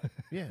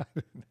 Yeah.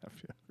 I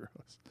feel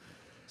gross.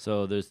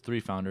 So there's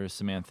 3 founders: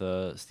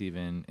 Samantha,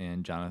 Steven,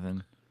 and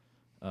Jonathan.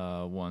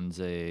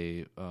 One's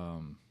a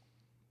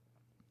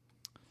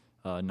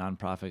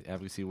nonprofit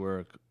advocacy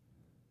work.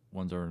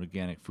 One's our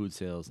organic food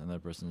sales, and the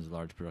other person is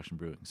large production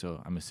brewing.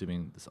 So I'm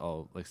assuming this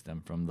all like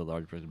stem from the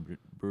large production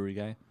brewery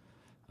guy.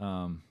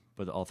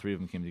 But all 3 of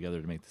them came together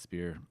to make this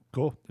beer.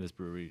 Cool. This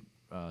brewery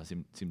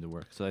seemed to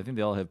work. So I think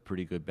they all have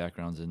pretty good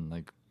backgrounds in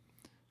like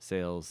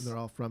sales. They're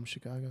all from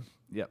Chicago.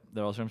 Yep,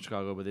 they're all from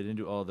Chicago, but they didn't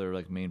do all their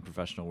like main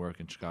professional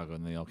work in Chicago,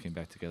 and they all came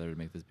back together to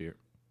make this beer.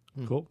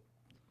 Cool.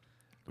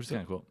 Which is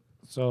kind of cool.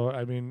 So,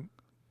 I mean,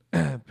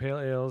 pale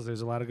ales,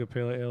 there's a lot of good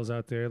pale ales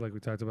out there. Like we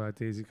talked about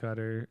Daisy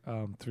Cutter.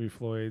 Three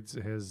Floyds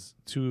has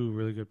two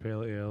really good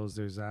pale ales.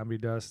 There's Zombie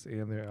Dust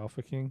and their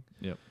Alpha King.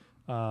 Yep.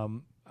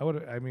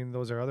 I mean,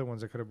 those are other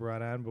ones I could have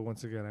brought on, but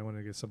once again, I want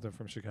to get something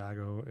from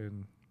Chicago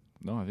and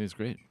No, I think it's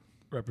great.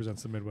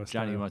 represents the Midwest.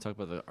 Johnny, style. you want to talk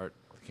about the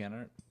can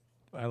art?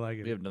 I like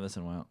it. We haven't done this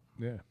in a while.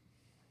 Yeah.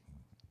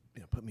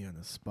 Yeah, put me on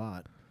the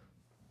spot.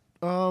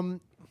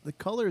 The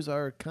colors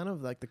are kind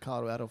of like the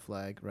Colorado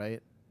flag,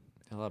 right?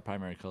 A lot of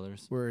primary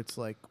colors. Where it's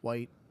like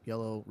white,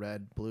 yellow,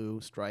 red,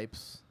 blue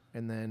stripes,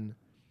 and then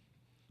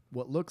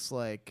what looks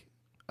like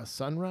a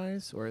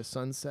sunrise or a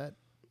sunset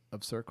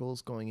of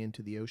circles going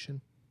into the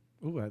ocean,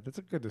 Ooh, that's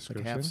a good like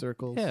description. half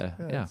circles. Yeah.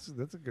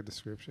 That's a good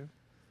description.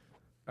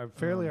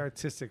 Fairly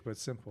artistic, but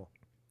simple.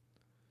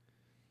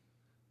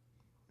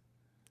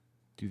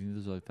 Do you think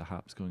those are like the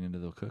hops going into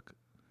the cook?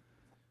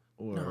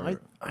 Or No,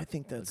 I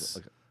think that's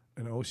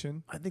An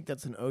ocean. I think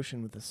that's an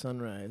ocean with a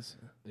sunrise.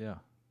 yeah.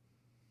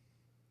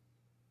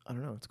 I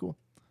don't know. It's cool.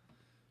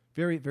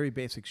 Very, very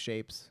basic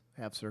shapes,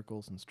 half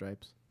circles and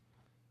stripes.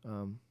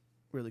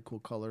 Really cool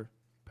color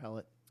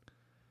palette.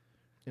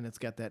 And it's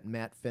got that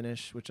matte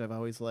finish, which I've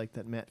always liked,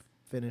 that matte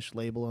finish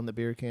label on the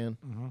beer can,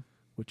 Mm-hmm.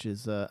 which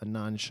is a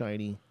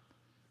non-shiny.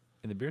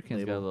 And the beer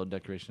can's got a Label. little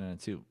decoration on it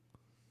too.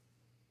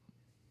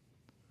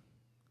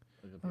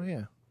 Oh,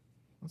 yeah.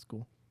 That's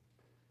cool.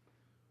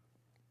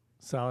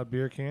 Solid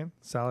beer can.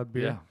 Solid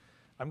beer. Yeah.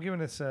 I'm giving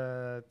this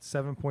a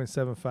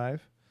 7.75.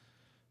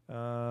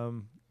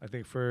 I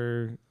think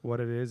for what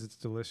it is, it's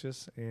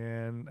delicious,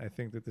 and I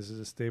think that this is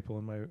a staple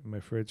in my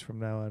fridge from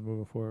now on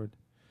moving forward.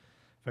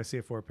 If I see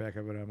a 4-pack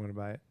of it, I'm going to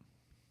buy it.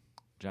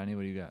 Johnny,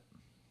 what do you got?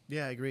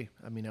 Yeah, I agree.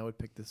 I mean, I would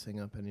pick this thing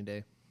up any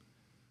day.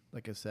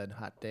 Like I said,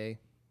 hot day,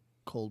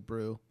 cold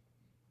brew,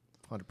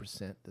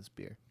 100% this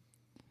beer.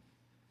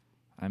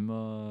 I'm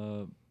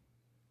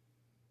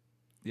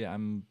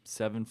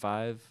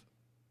 7.5.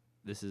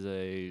 This is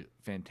a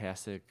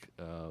fantastic.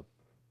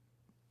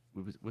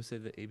 What's say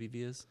the ABV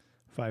is?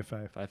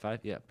 5.5. 5.5.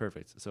 Yeah,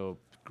 perfect. So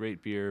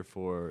great beer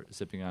for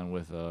sipping on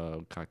with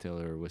a cocktail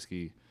or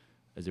whiskey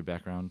as your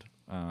background.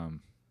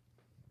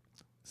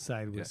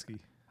 Side Yeah. whiskey.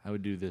 I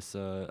would do this.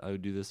 5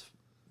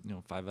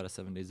 out of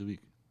 7 days a week.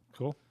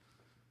 Cool.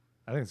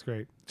 I think it's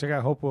great. Check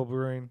out Hopewell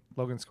Brewing,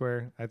 Logan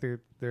Square. I think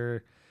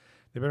they've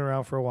been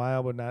around for a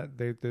while, but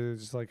they're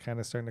just like kind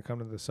of starting to come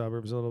to the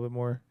suburbs a little bit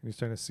more. And you're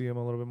starting to see them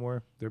a little bit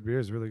more. Their beer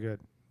is really good,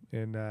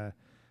 and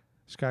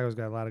Chicago's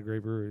got a lot of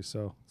great breweries,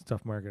 so it's a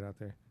tough market out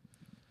there.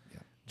 Yeah.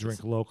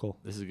 Drink local,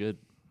 This is good.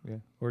 yeah,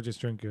 or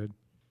just drink good.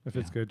 If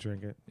it's Yeah. good,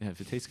 drink it. Yeah,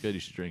 if it tastes good, you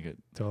should drink it.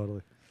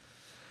 Totally.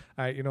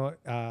 All right, you know what?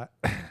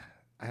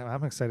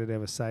 I'm excited to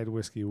have a side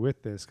whiskey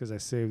with this because I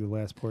saved the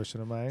last portion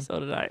of mine. So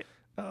did I.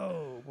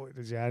 Oh boy,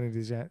 did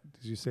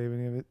you save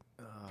any of it?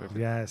 Perfect.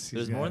 Yes, he's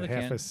There's got more in the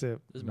half can. a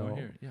sip. There's no. more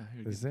here. Yeah,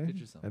 here. Is there? Get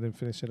yourself. I didn't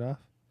finish it off.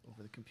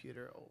 Over the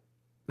computer. Oh,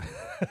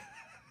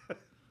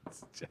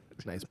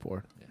 nice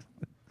pour.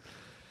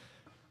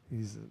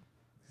 He's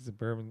a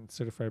bourbon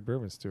certified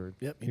bourbon steward.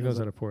 Yep, He knows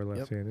how to pour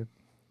left-handed.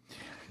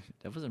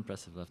 That was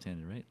impressive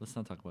left-handed, right? Let's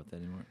not talk about that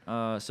anymore.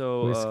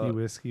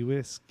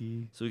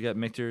 Whiskey. So we got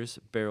Michter's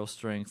Barrel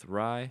Strength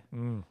Rye.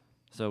 Mm.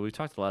 So we've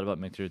talked a lot about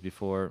Michter's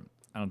before.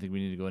 I don't think we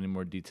need to go into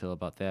more detail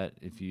about that.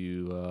 If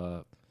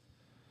you,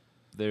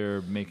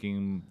 they're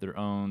making their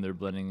own. They're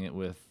blending it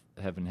with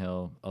Heaven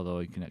Hill, although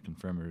you cannot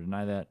confirm or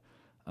deny that.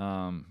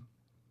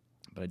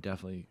 But I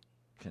definitely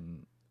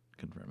can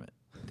confirm it.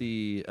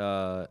 They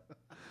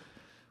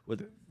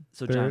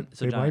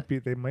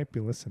might be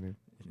listening.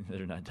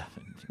 They're not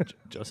definitely.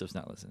 Joseph's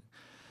not listening.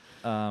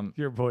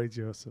 Your boy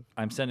Joseph.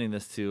 I'm sending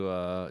this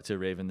to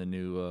Raven, the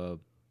new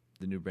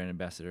brand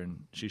ambassador,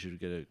 and she should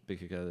get a big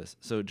kick out of this.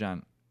 So,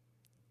 John,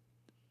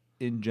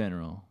 in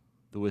general,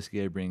 the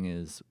whiskey I bring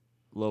is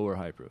low or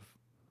high proof.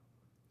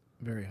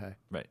 Very high.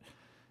 Right.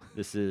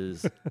 This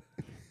is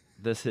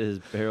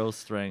barrel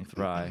strength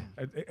rye.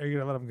 Are you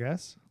gonna let him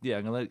guess? Yeah,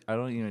 I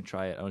don't even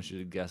try it. I want you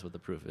to guess what the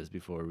proof is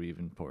before we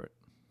even pour it.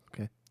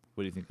 Okay.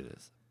 What do you think it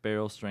is?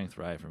 Barrel strength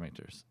rye from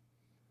Michter's.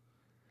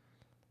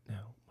 No,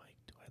 Mike,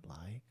 do I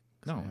lie?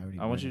 'Cause No, already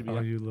I want read you to it. be.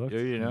 Oh, you looked. You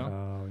already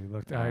know. Oh, you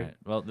looked. All All right. right.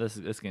 Well,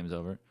 this game's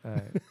over. All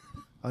right.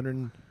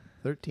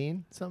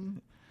 113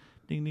 something.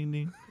 Ding ding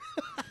ding.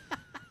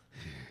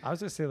 I was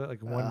gonna say that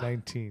like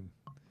 119.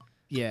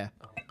 Yeah,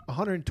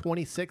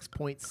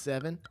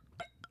 126.7.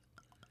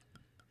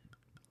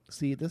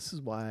 See, this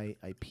is why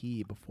I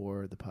pee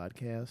before the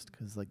podcast,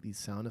 because like these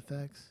sound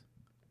effects.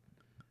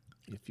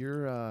 If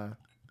you're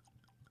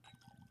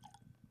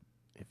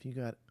if you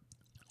got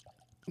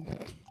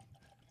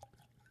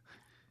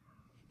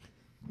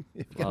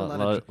if you got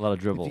a lot of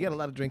dribble. if you got a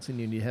lot of drinks in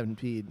you and you haven't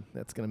peed,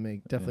 that's gonna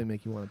definitely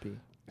make you want to pee.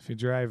 If you're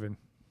driving,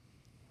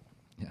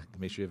 Yeah,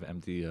 make sure you have an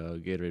empty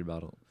Gatorade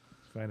bottle.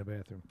 find a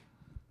bathroom.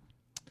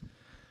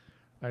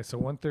 All right, so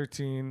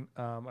 113.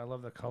 I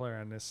love the color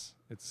on this.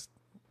 It's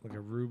like a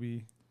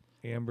ruby,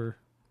 amber.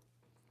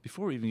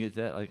 Before we even get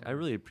to that, like I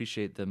really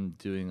appreciate them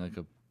doing like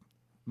a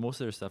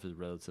most of their stuff is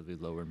relatively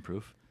lower in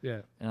proof,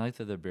 Yeah, and I like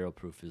that their barrel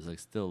proof is like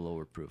still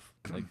lower proof.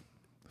 Like,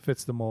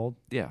 fits the mold.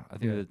 yeah, I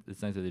think Yeah. that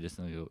it's nice that they just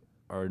like, go,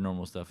 our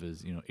normal stuff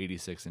is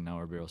 86, and now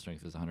our barrel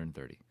strength is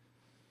 130.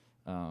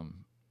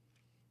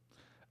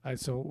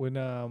 So when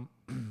I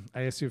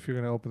asked you if you're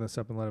going to open this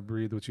up and let it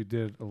breathe, which you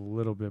did a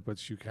little bit,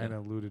 but you kind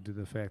of alluded to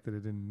the fact that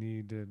it didn't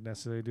need to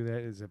necessarily do that.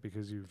 Is that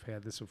because you've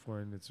had this before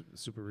and it's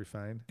super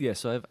refined? Yeah,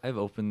 so I've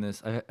opened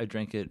this. I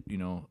drank it,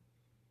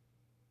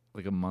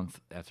 like a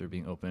month after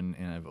being open,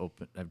 and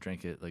I've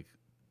drank it like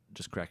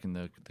just cracking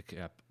the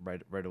cap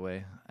right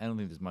away. I don't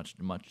think there's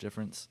much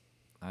difference.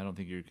 I don't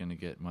think you're gonna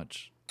get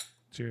much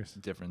Cheers.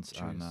 difference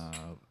Cheers.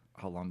 on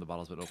how long the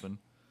bottle's been open.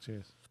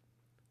 Cheers.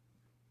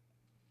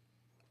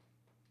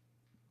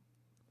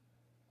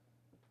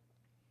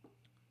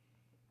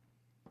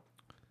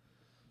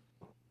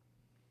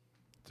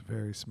 It's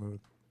very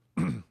smooth.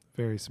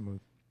 Very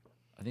smooth.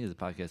 I think as a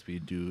podcast we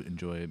do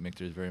enjoy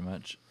Michter's very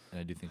much, and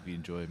I do think we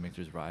enjoy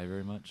Michter's rye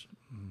very much.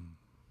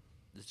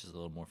 It's just a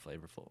little more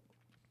flavorful.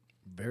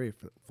 Very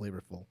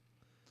flavorful.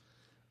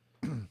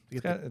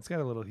 It's got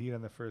a little heat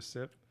on the first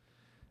sip,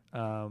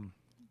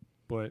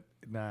 but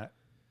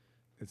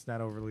it's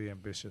not overly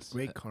ambitious.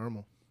 Great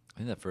caramel. I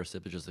think that first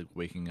sip is just like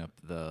waking up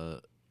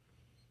the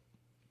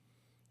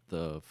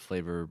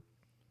flavor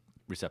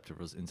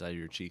receptacles inside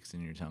your cheeks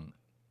and your tongue.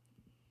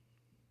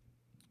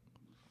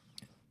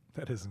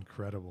 That is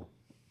incredible.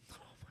 Oh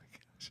my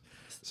gosh.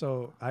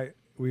 So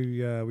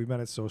we met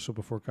at social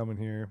before coming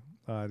here,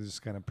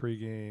 just kind of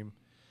pregame,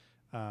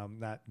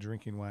 not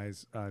drinking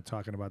wise,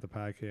 talking about the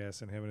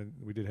podcast and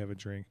we did have a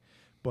drink,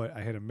 but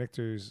I had a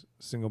Michter's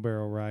single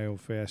barrel rye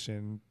old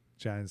fashioned.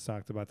 John's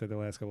talked about that the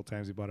last couple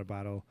times. He bought a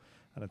bottle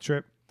on a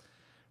trip.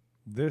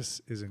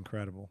 This is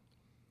incredible.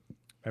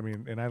 I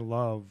mean,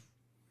 and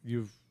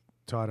you've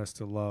taught us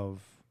to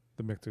love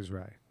the Michter's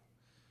rye.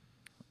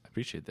 I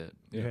appreciate that.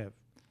 You have.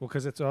 Well,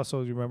 because it's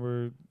also, you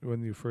remember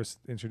when you first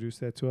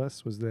introduced that to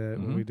us? Was that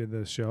when we did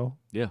the show?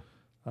 Yeah.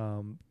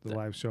 The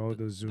live show,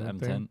 the Zoom the M10.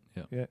 thing?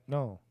 Yeah. Yeah.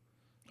 No.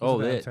 Oh,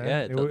 Was it yeah.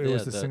 M10? Yeah. It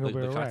was the single like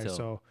barrel rye. cocktail.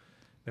 So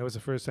that was the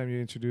first time you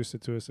introduced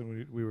it to us,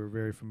 and we were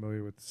very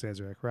familiar with the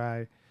Sazerac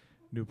rye,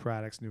 new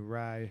products, new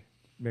rye.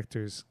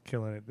 Michter's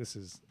killing it. This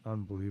is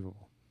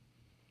unbelievable.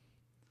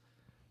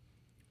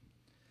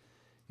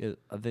 Yeah,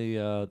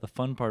 the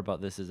fun part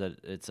about this is that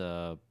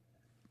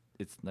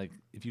it's like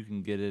if you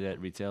can get it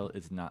at retail,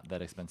 it's not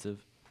that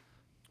expensive.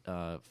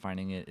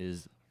 Finding it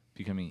is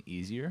becoming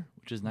easier,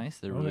 which is nice.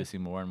 They're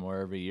releasing more and more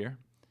every year,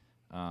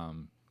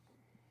 and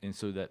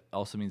so that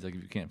also means like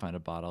if you can't find a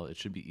bottle, it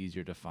should be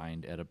easier to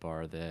find at a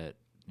bar that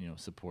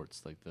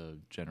supports like the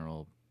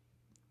general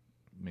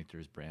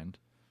Michter's brand.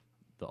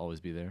 They'll always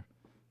be there.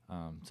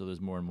 So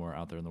there's more and more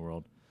out there in the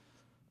world.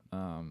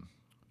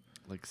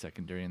 Like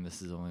secondary, and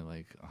this is only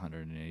like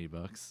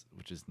 $180,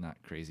 which is not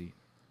crazy.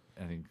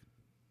 I think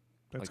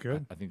That's like,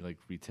 good. I think like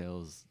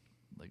retail is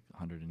like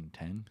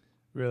 110.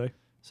 Really?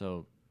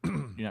 So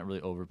you're not really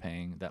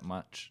overpaying that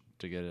much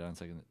to get it on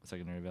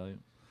secondary value.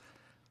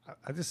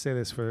 I just say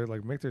this for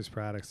like Michter's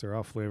products. They're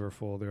all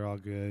flavorful. They're all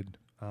good.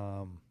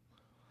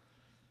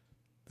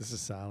 This is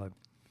solid.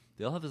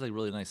 They all have this like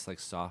really nice like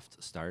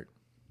soft start,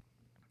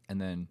 and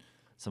then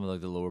some of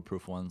like the lower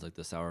proof ones like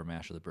the sour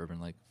mash or the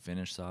bourbon like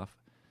finish soft.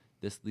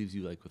 This leaves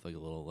you like with like a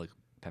little like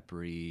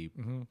peppery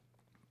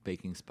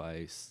baking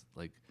spice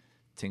like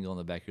tingle in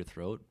the back of your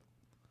throat,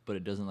 but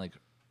it doesn't like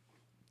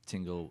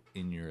tingle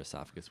in your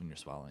esophagus when you're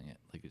swallowing it.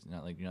 Like it's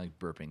not like you're not like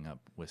burping up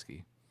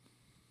whiskey,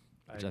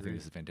 which I think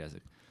this is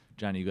fantastic.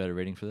 Johnny, you got a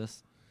rating for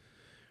this?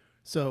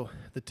 So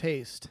the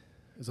taste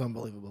is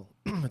unbelievable.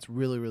 It's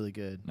really, really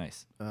good.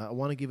 Nice. I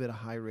want to give it a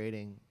high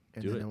rating,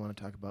 and Do then it. I want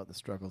to talk about the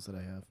struggles that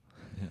I have.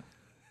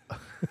 Yeah.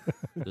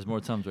 There's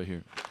more Tums right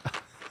here.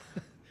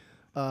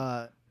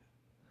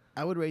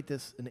 I would rate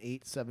this an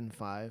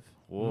 8.75.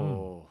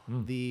 Whoa.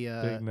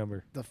 Big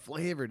number. The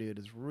flavor, dude,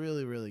 is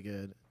really, really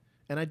good.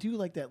 And I do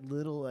like that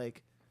little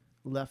like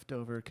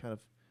leftover kind of,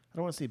 I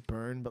don't want to say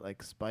burn, but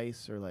like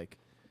spice or like,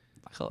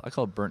 I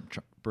call it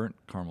burnt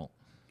caramel.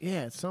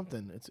 yeah, it's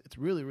something. It's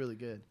really, really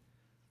good.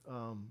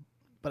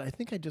 But I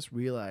think I just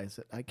realized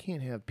that I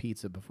can't have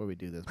pizza before we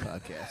do this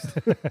podcast.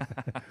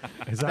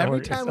 Every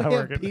time we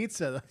have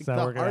pizza, like, the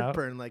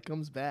heartburn like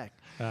comes back.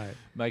 All right.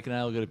 Mike and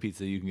I will get a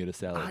pizza. You can get a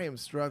salad. I am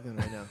struggling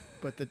right now,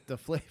 but the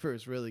flavor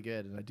is really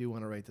good, and I do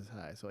want to rate this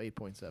high. So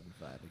 8.75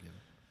 again.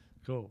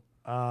 Cool.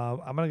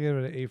 I'm gonna give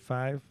it an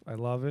 8.5. I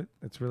love it.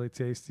 It's really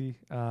tasty.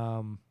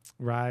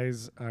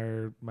 Ryes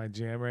are my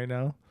jam right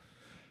now.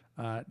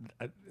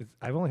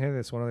 I've only had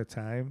this one other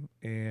time,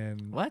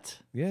 and What?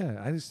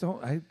 yeah, I just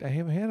don't. I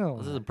haven't had it.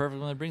 This is a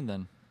perfect one to bring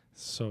then.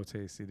 So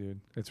tasty, dude.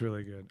 It's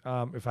really good.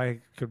 If I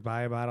could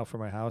buy a bottle for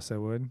my house, I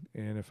would.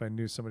 And if I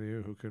knew somebody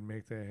who could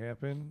make that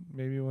happen,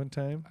 maybe one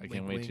time. I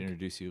can't wait to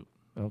introduce you.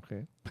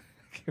 Okay.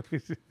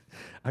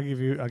 I'll give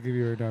you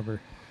a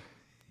number.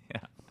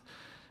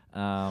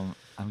 Yeah.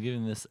 I'm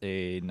giving this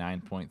a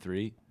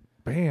 9.3.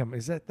 Bam!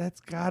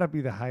 That's gotta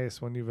be the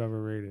highest one you've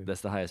ever rated.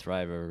 That's the highest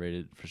rye I've ever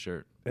rated for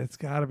sure. it's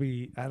got to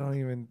be. I don't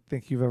even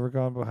think you've ever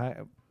gone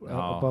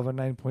above a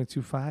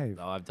 9.25.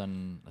 Oh, I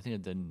think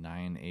I've done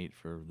 9.8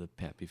 for the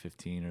Pappy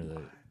 15 or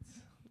the.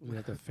 We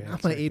have to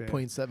My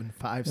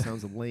 8.75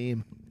 sounds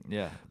lame.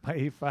 Yeah. My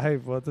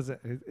 8.5. Well, does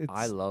it? It's.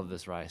 I love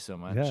this rye so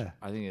much. Yeah,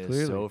 I think it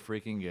clearly. is so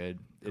freaking good.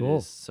 Cool. It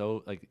is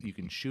so, like, you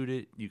can shoot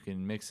it, you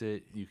can mix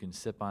it, you can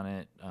sip on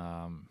it.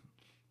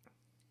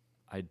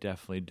 I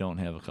definitely don't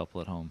have a couple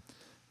at home.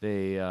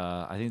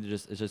 I think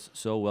it's just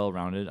so well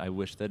rounded. I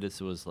wish that this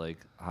was like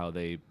how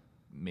they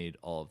made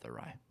all of their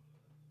rye.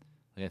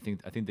 Like,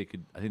 I think they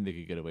could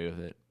get away with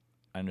it.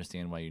 I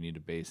understand why you need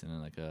a base and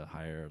then like a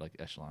higher like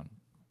echelon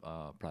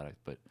product,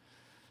 but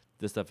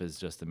this stuff is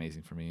just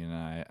amazing for me, and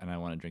I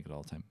want to drink it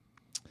all the time.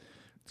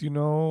 Do you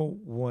know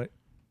what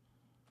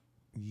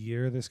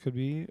year this could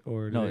be,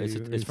 or No, it's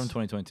from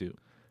 2022.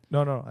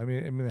 No. I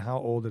mean, how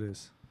old it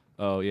is?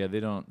 Oh yeah, they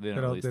don't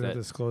release They don't that.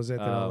 disclose that.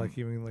 They don't like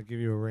even like give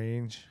you a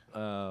range.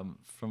 From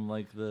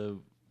like the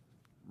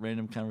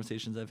random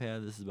conversations I've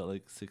had, this is about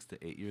like 6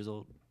 to 8 years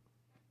old.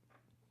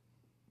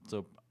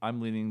 So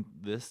I'm leaning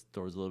this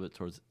towards a little bit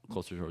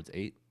closer towards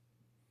 8.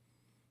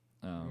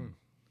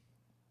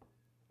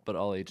 But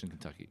all aged in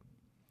Kentucky.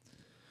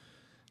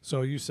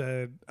 So you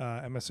said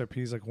MSRP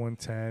is like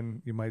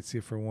 110. You might see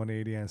it for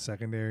 180 on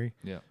secondary.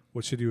 Yeah.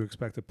 What should you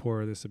expect a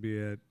pour of this to be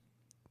at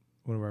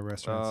one of our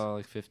restaurants?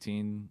 Like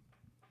 15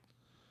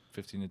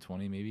 to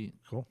 20 maybe.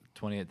 Cool.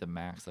 20 at the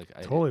max. Like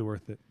totally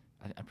worth it.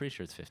 I'm pretty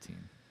sure it's 15.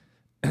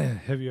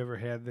 Have you ever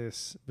had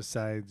this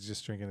besides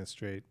just drinking it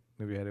straight?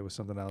 Maybe you had it with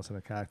something else in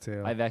a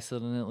cocktail. I've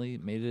accidentally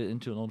made it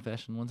into an old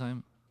fashioned one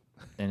time,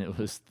 and it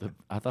was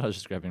I thought I was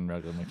just grabbing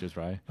regular Michter's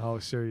rye. Oh,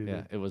 sure you Yeah,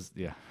 did. it was.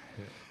 Yeah,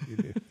 You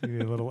did. You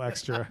need a little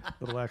extra.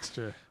 It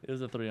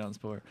was a 3-ounce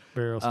pour.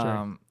 Barrel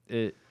strength.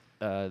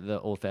 The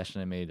old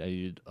fashioned I made, I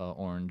used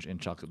orange and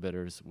chocolate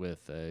bitters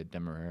with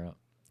Demerara,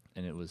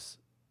 and it was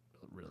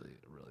really,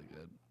 really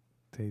good.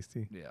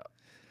 Tasty. Yeah.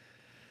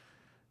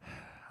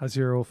 How's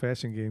your old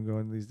fashioned game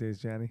going these days,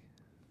 Johnny?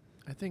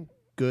 I think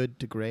good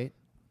to great.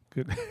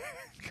 Good.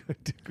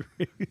 Good to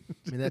great.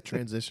 I mean, that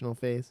transitional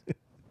phase.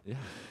 Yeah.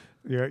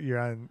 You're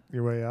on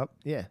your way up.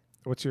 Yeah.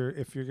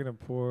 If you're gonna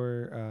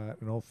pour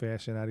an old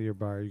fashioned out of your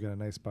bar, you got a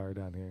nice bar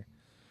down here.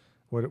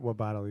 What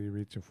bottle are you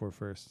reaching for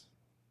first?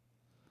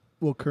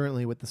 Well,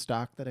 currently with the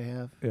stock that I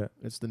have, Yeah,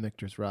 it's the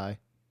Michter's rye.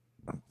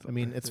 I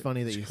mean, it's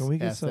funny that you Can we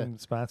get asked some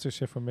that.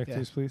 sponsorship from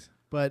Michter's, please?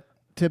 But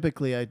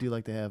typically, I do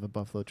like to have a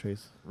Buffalo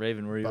Trace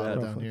Raven, where are you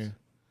bottle at? down here.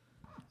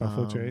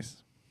 Buffalo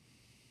Trace.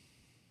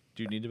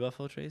 Do you need a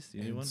Buffalo Trace? Do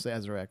you need And one?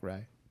 Sazerac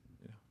rye.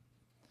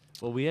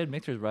 Well, we had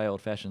Michter's rye old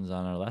fashions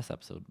on our last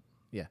episode.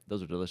 Yeah.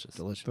 Those are delicious.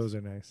 Delicious. Those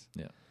are nice.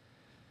 Yeah.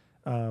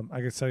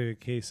 I could sell you a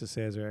case of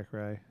Sazerac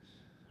rye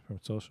from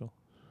Social.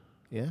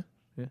 Yeah?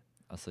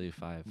 I'll sell you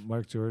 5.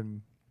 Mark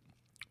Jordan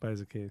buys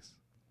a case.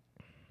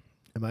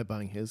 Am I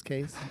buying his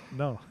case?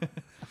 No.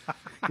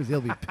 Because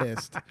he'll be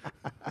pissed.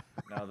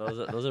 No,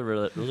 those are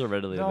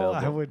readily No, available.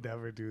 I would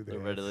never do that. They're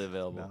readily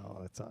available. No,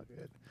 that's all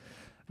good.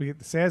 We get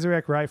the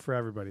Sazerac rye for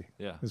everybody.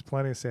 Yeah. There's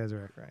plenty of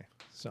Sazerac rye.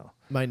 So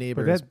My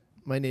neighbor's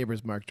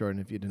Mark Jordan,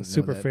 if you didn't know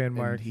super that. fan And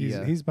Mark.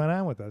 He's been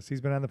on with us.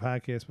 He's been on the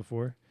podcast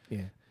before.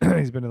 Yeah.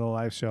 He's been in the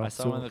live show. I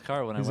saw him in the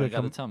car when I he's went and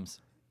gonna got the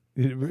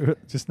Tums.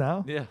 Just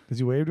now? Yeah. Did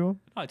you wave to him?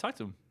 Oh, I talked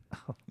to him.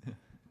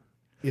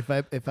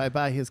 If I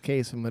buy his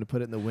case, I'm going to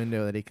put it in the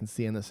window that he can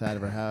see on the side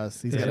of our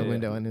house. He's got a Yeah.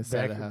 window on his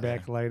side of the house.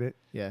 Backlight it.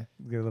 Yeah.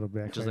 Get a little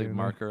backlight. Just like in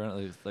marker,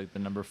 like the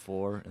number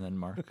 4 and then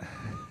mark.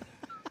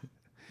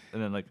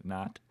 And then like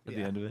not at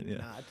the end of it.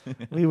 Yeah.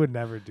 there. We would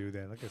never do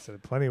that. Like I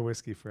said, plenty of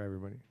whiskey for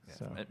everybody.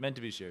 So. It meant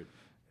to be shared.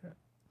 Yeah.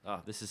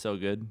 Oh, this is so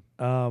good.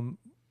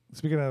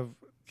 Speaking of,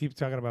 keep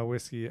talking about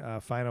whiskey.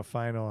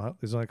 Final.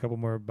 There's only a couple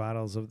more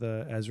bottles of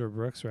the Ezra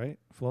Brooks, right?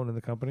 Flown in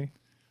the company.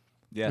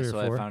 Yeah, 3 or so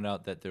I 4? found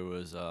out that there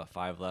was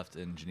 5 left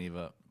in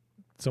Geneva.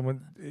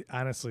 Someone,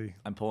 honestly,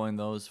 I'm pulling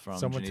those from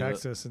someone Geneva.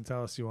 text us and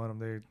tell us you want them.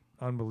 They're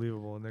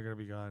unbelievable, and they're gonna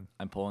be gone.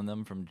 I'm pulling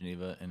them from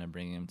Geneva, and I'm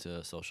bringing them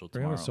to Social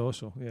Bring tomorrow. them to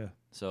Social. Yeah,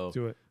 So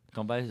do it.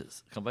 come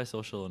by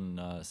Social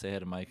and say hi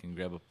to Mike and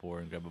grab a pour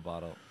and grab a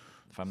bottle.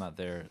 If I'm not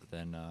there,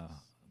 then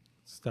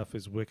Stuff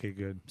is wicked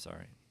good.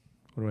 sorry.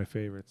 One of my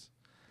favorites.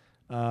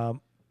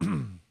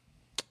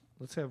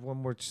 Let's have one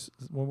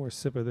more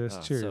sip of this.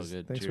 Oh, so Cheers.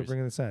 good. Thanks for Cheers.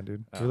 bringing this on,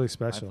 dude. Oh, Really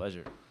special. My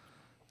pleasure.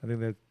 I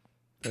think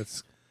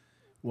that's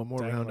One more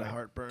round of Dynamite.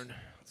 heartburn.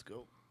 Let's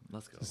go.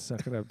 Let's go. just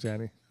suck it up,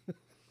 Johnny.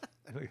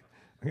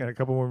 I got a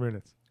couple more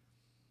minutes.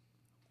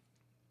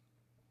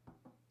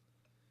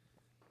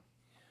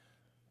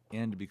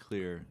 And to be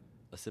clear,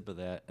 a sip of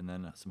that and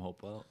then some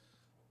Hopewell.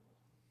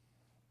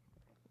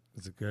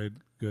 It's a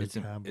good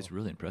combo. It's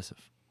really impressive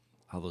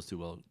how those two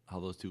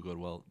go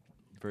well,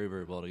 very,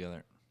 very well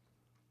together.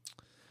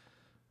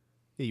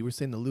 Yeah, you were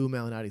saying the Lou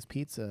Malinotti's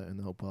pizza and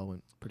the Hopewell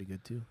went pretty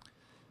good too.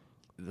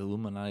 The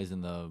Illuminati's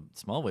and the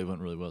small way went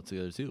really well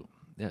together too.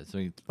 Yeah,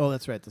 so Oh,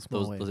 that's right. The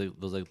small way.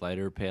 those like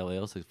lighter pale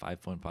ales, like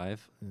 5.5,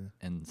 Yeah.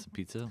 and some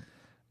pizza.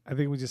 I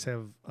think we just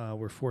have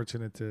we're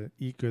fortunate to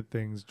eat good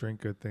things,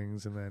 drink good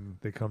things, and then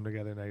they come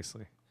together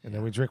nicely. And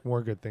then Yeah. we drink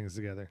more good things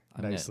together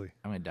I'm nicely.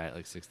 gonna die at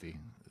like 60.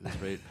 This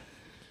rate.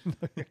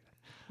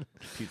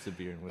 Pizza,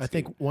 beer, and whiskey. I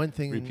think one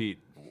thing. Repeat.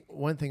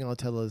 One thing I'll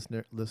tell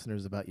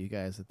listeners about you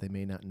guys that they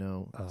may not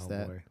know is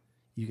that boy.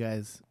 you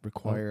guys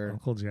require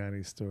Uncle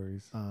Johnny's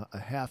stories. a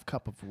half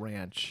cup of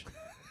ranch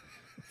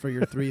for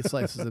your 3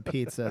 slices of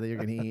pizza that you're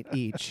going to eat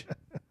each.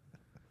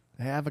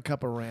 Have a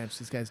cup of ranch.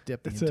 These guys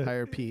dip the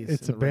entire piece.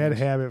 It's in a bad ranch.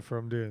 habit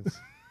from dudes.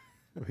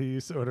 He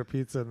used to order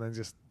pizza and then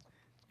just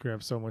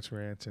grab so much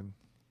ranch and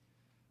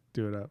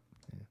do it up.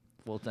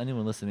 Well, to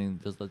anyone listening,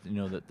 just let you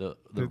know that the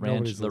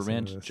Nobody's listening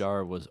ranch to this.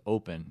 jar was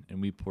open,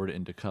 and we poured it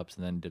into cups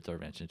and then dipped our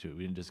ranch into it.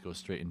 We didn't just go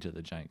straight into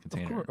the giant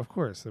container. Of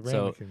course, the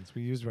So- ramekins.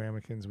 We use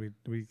ramekins.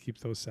 We keep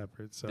those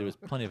separate. So There was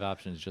plenty of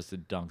options just to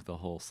dunk the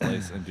whole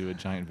slice and do a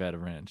giant vat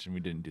of ranch, and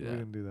we didn't do we that.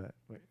 didn't do that.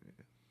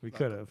 We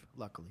could have.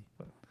 Luckily.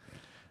 All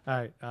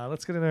right,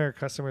 let's get into our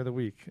customer of the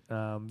week.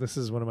 This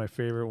is one of my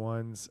favorite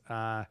ones.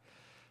 I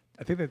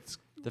think that's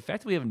The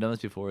fact that we haven't done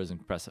this before is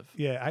impressive.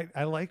 yeah.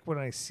 I like when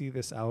I see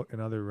this out in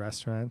other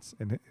restaurants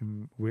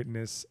and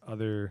witness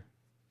other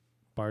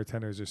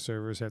bartenders or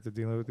servers have to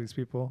deal with these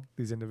people,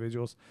 these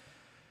individuals.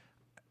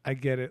 I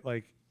get it.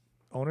 Like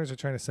owners are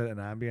trying to set an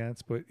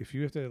ambiance, but if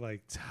you have to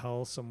like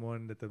tell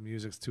someone that the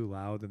music's too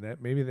loud, then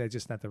maybe that's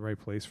just not the right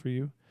place for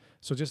you.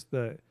 So just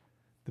the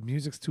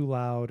music's too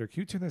loud, or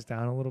can you turn this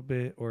down a little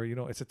bit? Or,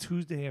 it's a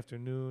Tuesday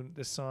afternoon.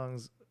 This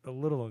song's a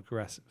little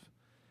aggressive.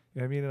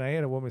 You know what I mean? And I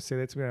had a woman say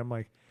that to me. And I'm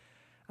like,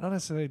 I don't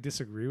necessarily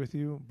disagree with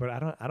you, but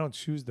I don't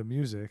choose the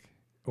music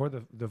or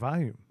the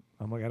volume.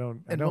 I'm like, I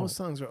don't. Most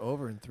songs are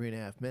over in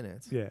 3.5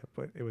 minutes. Yeah,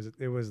 but it was a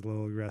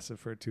little aggressive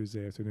for a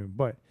Tuesday afternoon.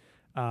 But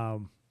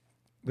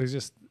there's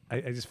just I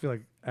just feel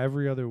like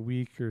every other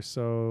week or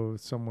so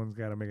someone's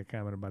got to make a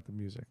comment about the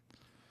music.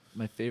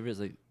 My favorite is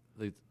like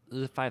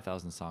there's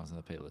 5,000 songs on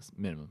the playlist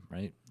minimum,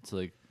 right? So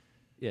like,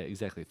 yeah,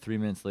 exactly. 3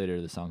 minutes later,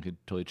 the song could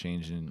totally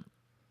change, and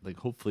like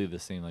hopefully the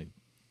same like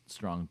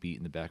strong beat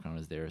in the background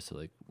is there. So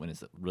like when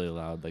it's really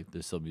loud, like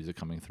there's still music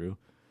coming through.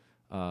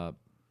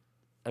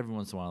 Every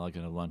once in a while, like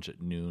in a lunch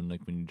at noon,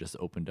 like when you just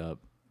opened up,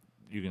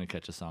 you're gonna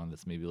catch a song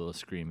that's maybe a little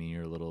screamy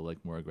or a little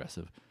like more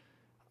aggressive.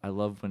 I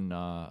love when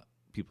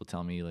people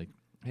tell me like,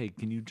 "Hey,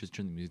 can you just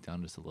turn the music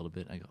down just a little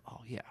bit?" I go,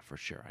 "Oh yeah, for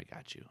sure, I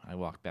got you." I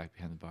walk back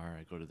behind the bar,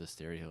 I go to the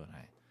stereo, and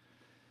I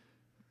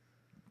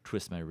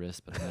twist my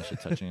wrist, but I'm not actually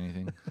touching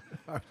anything.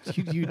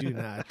 You do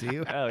not, do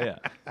you? Oh yeah,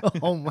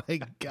 Oh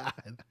my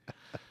God.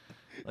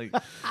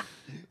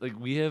 like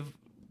we have.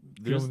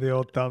 Give them the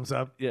old thumbs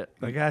up. Yeah,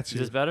 I got Is you.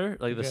 this better?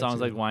 Like the got song's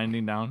you. like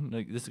winding down.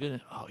 Like this is good.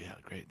 Oh yeah,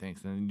 great,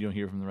 thanks. And you don't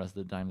hear from the rest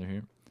of the time they're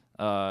here.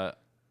 I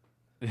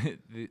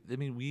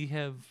mean, we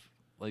have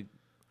like,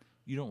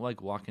 you don't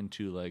like walk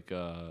into like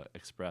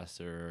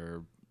Express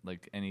or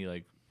like any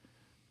like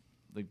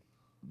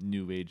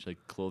new age like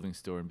clothing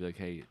store and be like,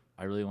 hey,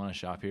 I really want to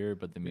shop here,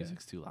 but the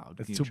music's too loud.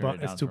 It's Can you too turn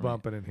it down it's too for me?"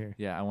 bumping in here.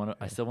 Yeah,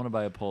 I still want to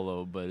buy a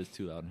polo, but it's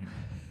too loud in here.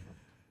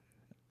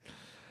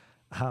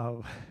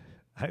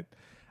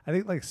 I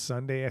think like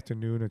Sunday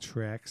afternoon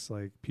attracts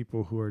like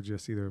people who are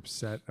just either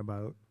upset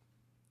about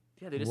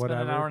Yeah, they just spent an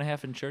whatever. hour and a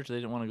half in church they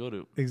didn't want to go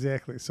to.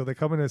 exactly. So they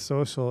come in as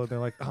social and they're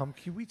like,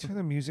 can we turn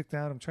the music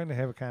down? I'm trying to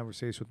have a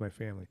conversation with my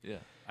family. Yeah,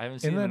 I haven't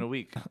seen it in a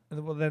week.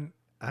 And well, then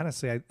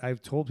honestly,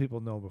 I've told people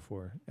no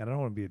before, and I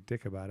don't want to be a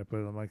dick about it, but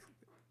I'm like,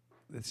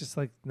 it's just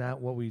like not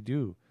what we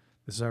do.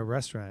 This is our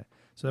restaurant.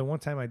 So that one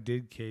time I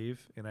did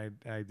cave and I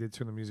did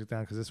turn the music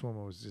down because this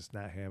woman was just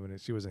not having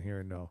it. She wasn't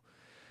hearing no.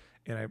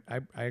 And I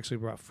actually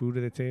brought food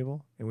to the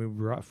table, and when we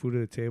brought food to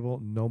the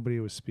table, nobody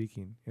was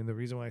speaking. And the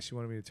reason why she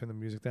wanted me to turn the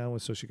music down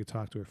was so she could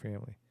talk to her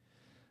family.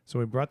 So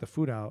when we brought the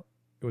food out,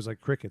 it was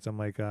like crickets. I'm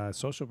like,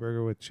 social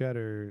burger with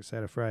cheddar,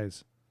 side of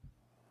fries.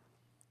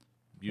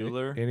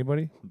 Bueller.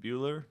 Anybody?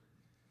 Bueller.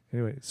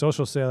 Anyway,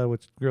 social salad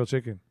with grilled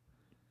chicken.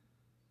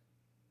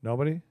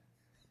 Nobody?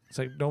 It's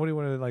like nobody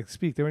wanted to like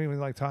speak. They weren't even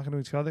like talking to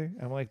each other.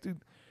 I'm like,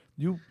 dude,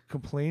 you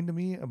complained to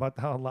me about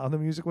how loud the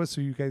music was, so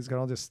you guys got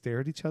all just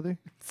stare at each other.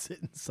 Sit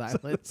in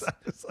silence.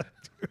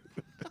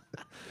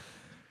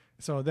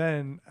 So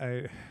then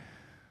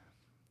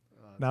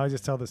now I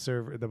just tell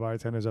the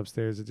bartenders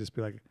upstairs to just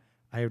be like,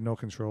 I have no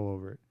control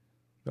over it.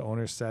 The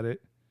owner said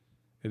it.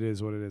 It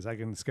is what it is. I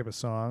can skip a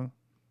song,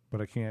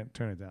 but I can't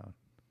turn it down.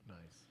 Nice.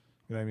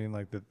 You know what I mean?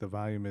 Like the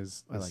volume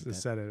is I like that.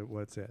 set at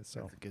what it's at. So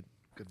That's a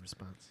good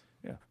response.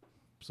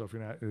 so if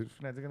you're not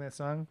digging that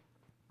song,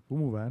 we'll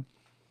move on.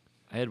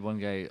 I had one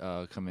guy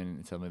come in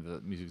and tell me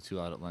the music was too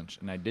loud at lunch,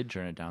 and I did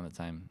turn it down at the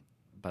time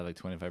by like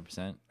 25%,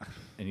 and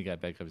he got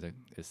back up. He's like,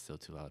 "It's still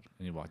too loud,"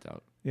 and he walked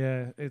out.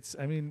 Yeah, it's.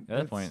 I mean, At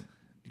that point,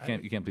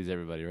 you can't please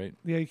everybody, right?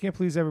 Yeah, you can't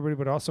please everybody,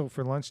 but also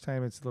for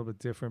lunchtime, it's a little bit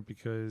different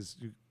because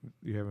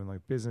you're having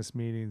like business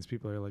meetings.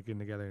 People are like getting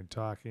together and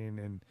talking,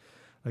 and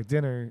like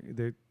dinner,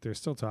 they're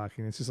still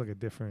talking. It's just like a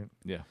different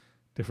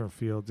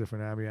feel,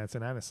 different ambiance.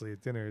 And honestly,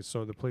 at dinner,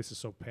 the place is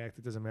so packed,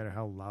 it doesn't matter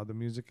how loud the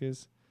music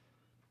is.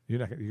 You're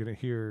gonna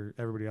hear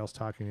everybody else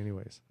talking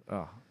anyways.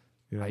 Oh,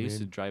 You know I what used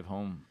to mean? drive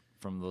home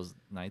from those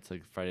nights,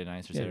 like Friday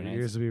nights or Yeah, Saturday your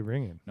nights. ears will be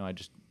ringing. No,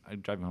 I'd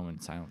drive home in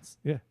silence.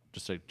 Yeah.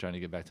 Just like trying to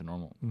get back to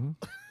normal. Mm-hmm.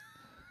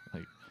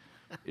 Like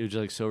it was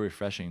just like so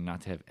refreshing not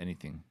to have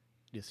anything.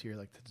 You just hear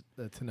like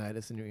the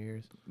tinnitus in your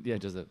ears. Yeah,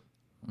 just that.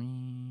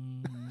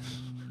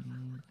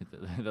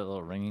 That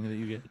little ringing that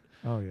you get.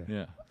 Oh yeah.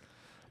 Yeah.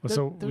 Well,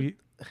 so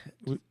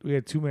we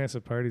had 2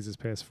 massive parties this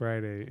past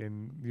Friday,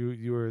 and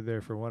you were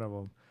there for one of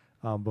them,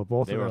 but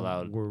both They of were them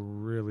loud. were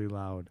really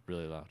loud.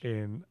 Really loud.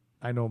 And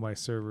I know my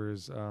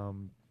servers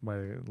might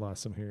have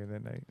lost some hearing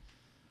that night.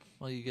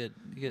 Well, you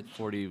get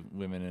 40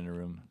 women in a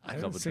room. I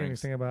didn't say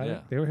anything about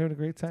it. They were having a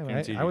great time.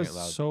 I was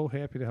so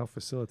happy to help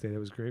facilitate. It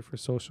was great for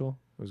social.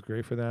 It was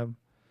great for them.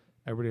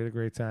 Everybody had a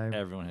great time.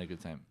 Everyone had a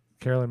good time.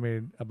 Carolyn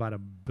made about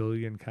 1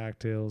 billion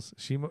cocktails.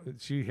 She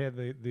had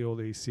the old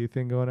AC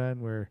thing going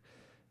on where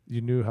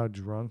you knew how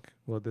drunk.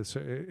 Well,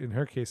 in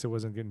her case, it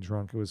wasn't getting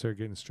drunk. It was her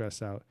getting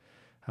stressed out.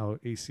 How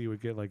AC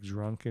would get like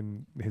drunk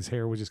and his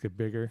hair would just get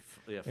bigger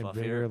and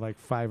bigger. Like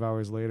 5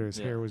 hours later, his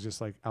hair was just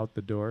like out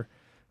the door.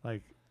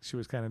 Like she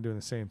was kind of doing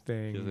the same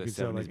thing. You could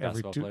tell like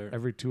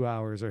every 2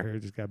 hours, her hair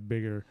just got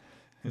bigger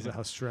because of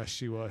how stressed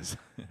she was.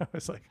 I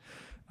was like,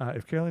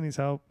 if Carolyn needs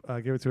help,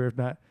 give it to her. If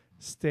not,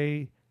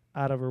 stay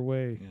out of her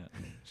way. Yeah,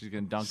 she's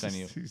getting dunked on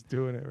you. She's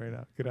doing it right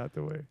now. Get out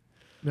the way.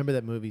 Remember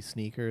that movie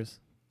Sneakers?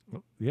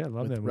 Yeah,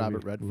 love that movie.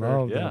 Robert Redford.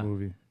 Love that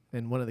movie.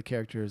 And one of the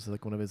characters,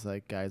 like one of his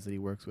like guys that he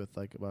works with,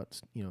 like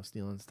about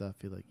stealing stuff.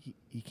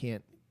 He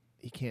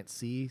can't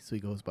see, so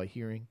he goes by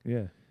hearing.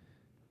 Yeah,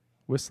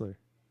 Whistler.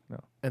 No.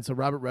 And so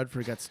Robert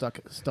Redford got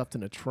stuffed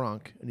in a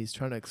trunk, and he's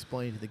trying to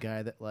explain to the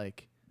guy that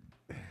like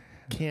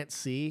can't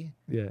see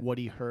what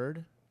he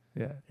heard.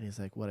 Yeah, and he's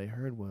like, "What I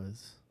heard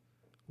was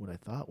what I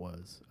thought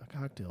was a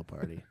cocktail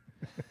party."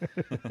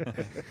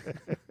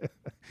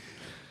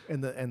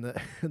 and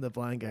the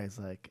blind guy's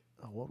like,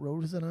 "Oh, what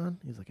road is it on?"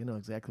 He's like, "I know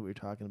exactly what you're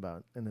talking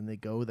about." And then they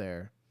go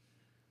there,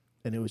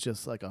 and it was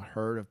just like a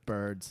herd of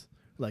birds,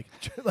 like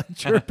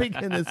chirping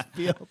in this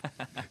field.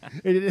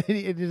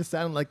 It just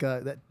sounded like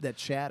that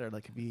chatter,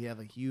 like if you have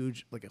a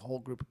huge, like a whole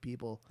group of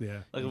people.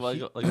 Yeah, like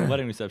a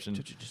wedding reception.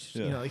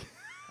 Like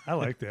I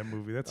like that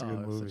movie. That's a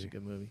good movie. Such a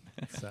good movie.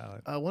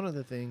 Solid. One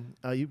other thing,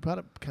 you brought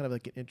up kind of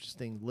like an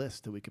interesting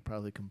list that we could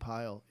probably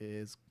compile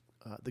is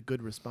the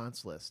good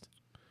response list.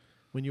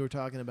 When you were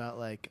talking about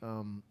like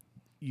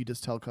you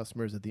just tell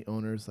customers that the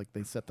owners like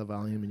they set the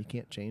volume and you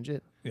can't change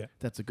it. Yeah,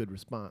 that's a good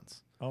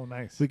response. Oh,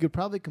 nice. We could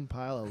probably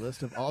compile a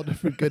list of all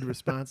different good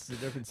responses to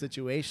different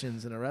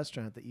situations in a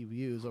restaurant that you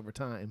use over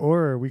time.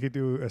 Or we could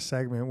do a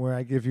segment where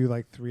I give you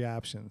like 3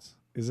 options.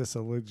 Is this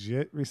a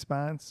legit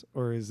response,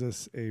 or is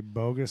this a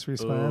bogus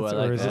response,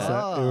 or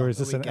is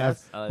this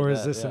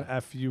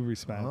an FU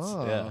response?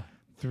 Oh. Yeah,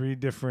 three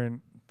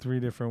different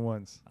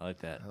ones. I like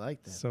that.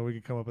 So we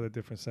could come up with a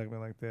different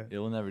segment like that. Yeah,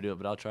 we'll never do it,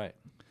 but I'll try it.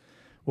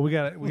 Well, we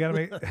gotta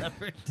make.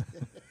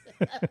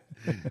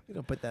 We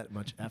don't put that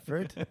much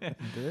effort into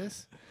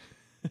this.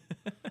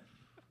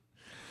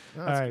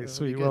 All right,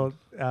 sweet. Well,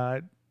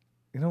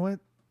 you know what?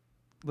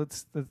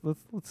 Let's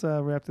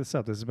wrap this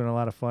up. This has been a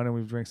lot of fun, and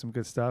we've drank some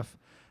good stuff.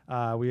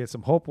 We had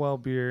some Hopewell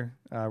beer,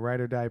 Ride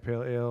or Die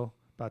Pale Ale,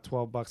 about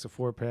 $12 a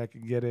 4-pack.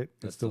 You can get it.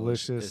 It's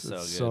delicious.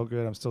 It's so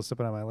good. I'm still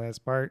sipping on my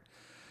last part.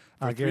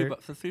 For $3,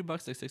 like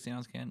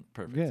 16-ounce can,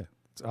 perfect. Yeah,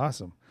 it's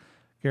awesome.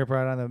 Garrett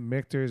brought on the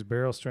Michter's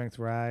Barrel Strength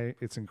Rye.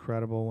 It's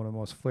incredible. One of the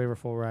most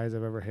flavorful ryes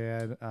I've ever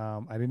had.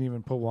 I didn't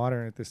even put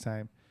water in it this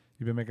time.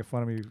 You've been making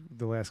fun of me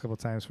the last couple of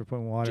times for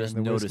putting water in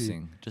the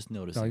whiskey. Just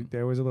noticing. No,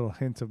 there was a little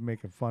hint of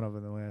making fun of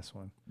in the last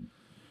one.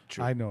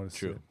 True. I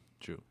noticed it.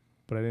 True.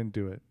 But I didn't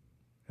do it,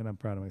 and I'm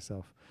proud of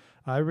myself.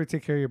 Everybody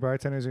take care of your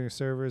bartenders and your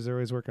servers. They're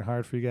always working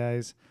hard for you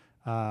guys.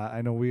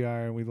 I know we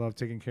are, and we love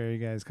taking care of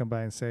you guys. Come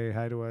by and say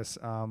hi to us.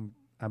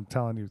 I'm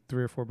telling you,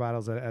 3 or 4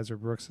 bottles that Ezra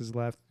Brooks has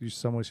left.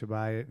 Someone should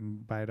buy it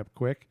and buy it up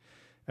quick.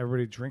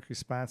 Everybody drink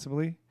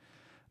responsibly.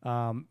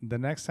 The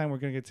next time we're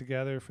going to get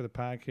together for the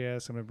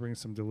podcast, I'm going to bring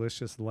some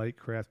delicious light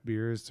craft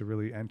beers to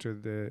really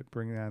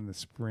bring on the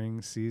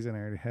spring season. I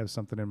already have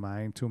something in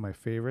mind, 2 of my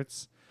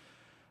favorites.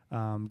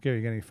 Gary,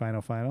 you got any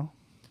final?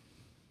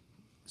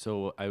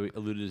 So I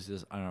alluded to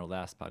this on our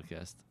last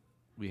podcast.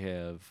 We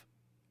have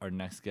our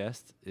next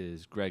guest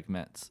is Greg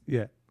Metz.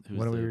 Yeah.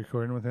 When are we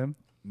recording with him?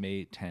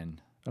 May 10.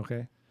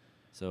 Okay.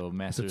 So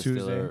Master It's a Tuesday?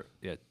 Distiller.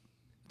 Yeah,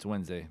 it's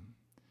Wednesday.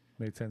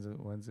 May 10th is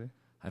Wednesday.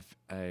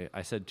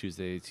 I said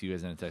Tuesday to you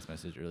guys in a text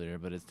message earlier,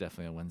 but it's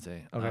definitely a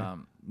Wednesday. Okay.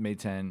 May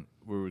 10,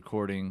 we're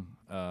recording.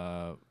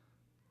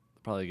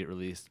 Probably get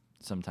released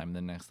sometime in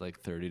the next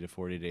 30 to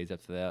 40 days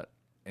after that.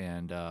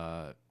 And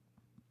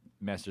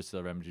Master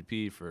Distiller of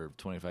MGP for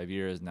 25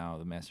 years, now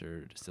the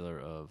Master Distiller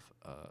of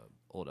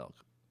Old Elk.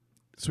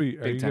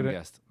 Sweet. Big time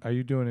guest. Are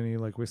you doing any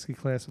whiskey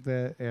class with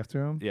that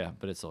after him? Yeah,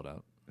 but it's sold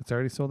out. It's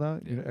already sold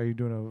out? Yeah. Are you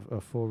doing a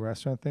full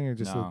restaurant thing or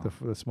just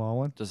the small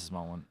one? Just a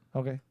small one.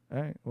 Okay.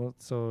 All right. Well,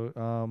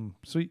 so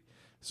sweet.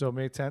 So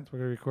May 10th, we're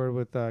going to record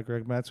with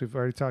Greg Metz. We've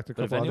already talked to a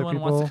couple other people. If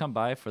anyone wants to come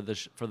by for the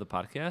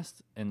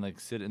podcast and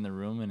sit in the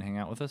room and hang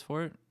out with us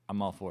for it,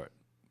 I'm all for it.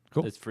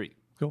 Cool. It's free.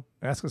 Cool.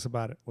 Ask us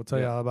about it. We'll tell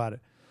you all about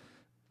it.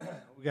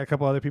 We got a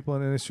couple other people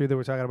in the industry that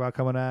we're talking about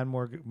coming on,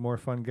 more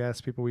fun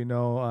guests, people we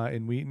know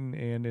in Wheaton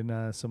and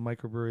in some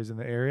microbreweries in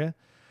the area.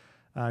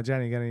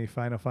 Johnny, you got any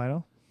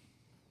final?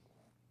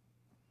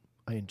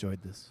 I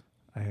enjoyed this.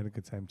 I had a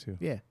good time too.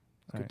 Yeah, All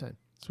good right. time.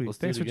 Sweet. Let's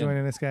do Thanks it for again.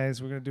 joining us,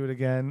 guys. We're going to do it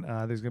again.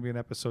 There's going to be an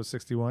episode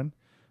 61,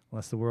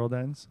 unless the world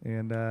ends.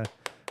 And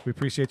we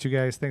appreciate you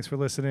guys. Thanks for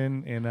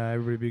listening. And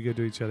everybody be good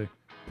to each other.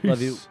 Peace.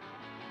 Love you.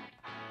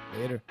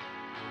 Later.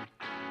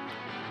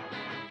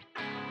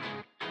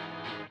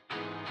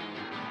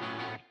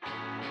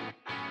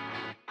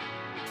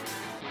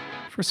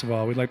 First of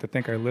all, we'd like to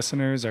thank our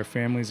listeners, our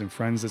families, and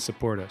friends that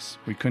support us.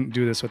 We couldn't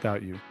do this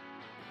without you.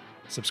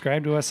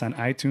 Subscribe to us on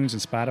iTunes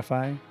and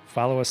Spotify.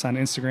 Follow us on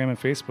Instagram and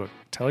Facebook.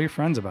 Tell your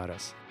friends about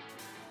us.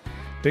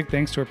 Big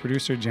thanks to our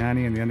producer,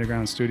 Johnny, in the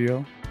Underground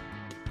Studio.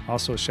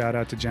 Also, a shout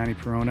out to Johnny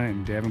Perona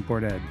and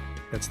Davenport Ed.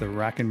 That's the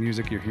rockin'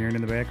 music you're hearing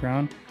in the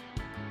background.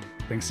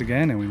 Thanks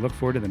again, and we look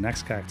forward to the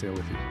next cocktail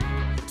with you.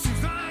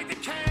 She's like the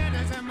cat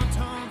that's at my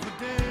tongue for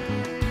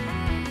days.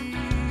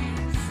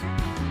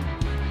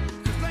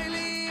 'Cause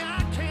lately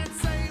I can't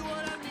say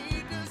what I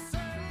need to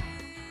say.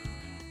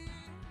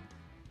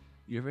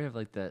 You ever have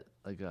like that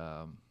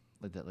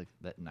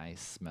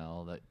nice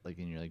smell that like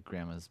in your like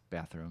grandma's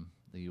bathroom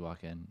that you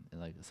walk in and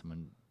like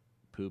someone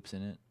poops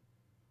in it,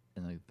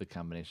 and like the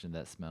combination of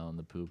that smell and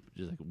the poop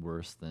just like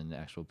worse than the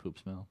actual poop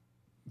smell?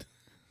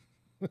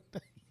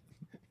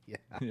 Yeah.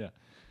 Yeah.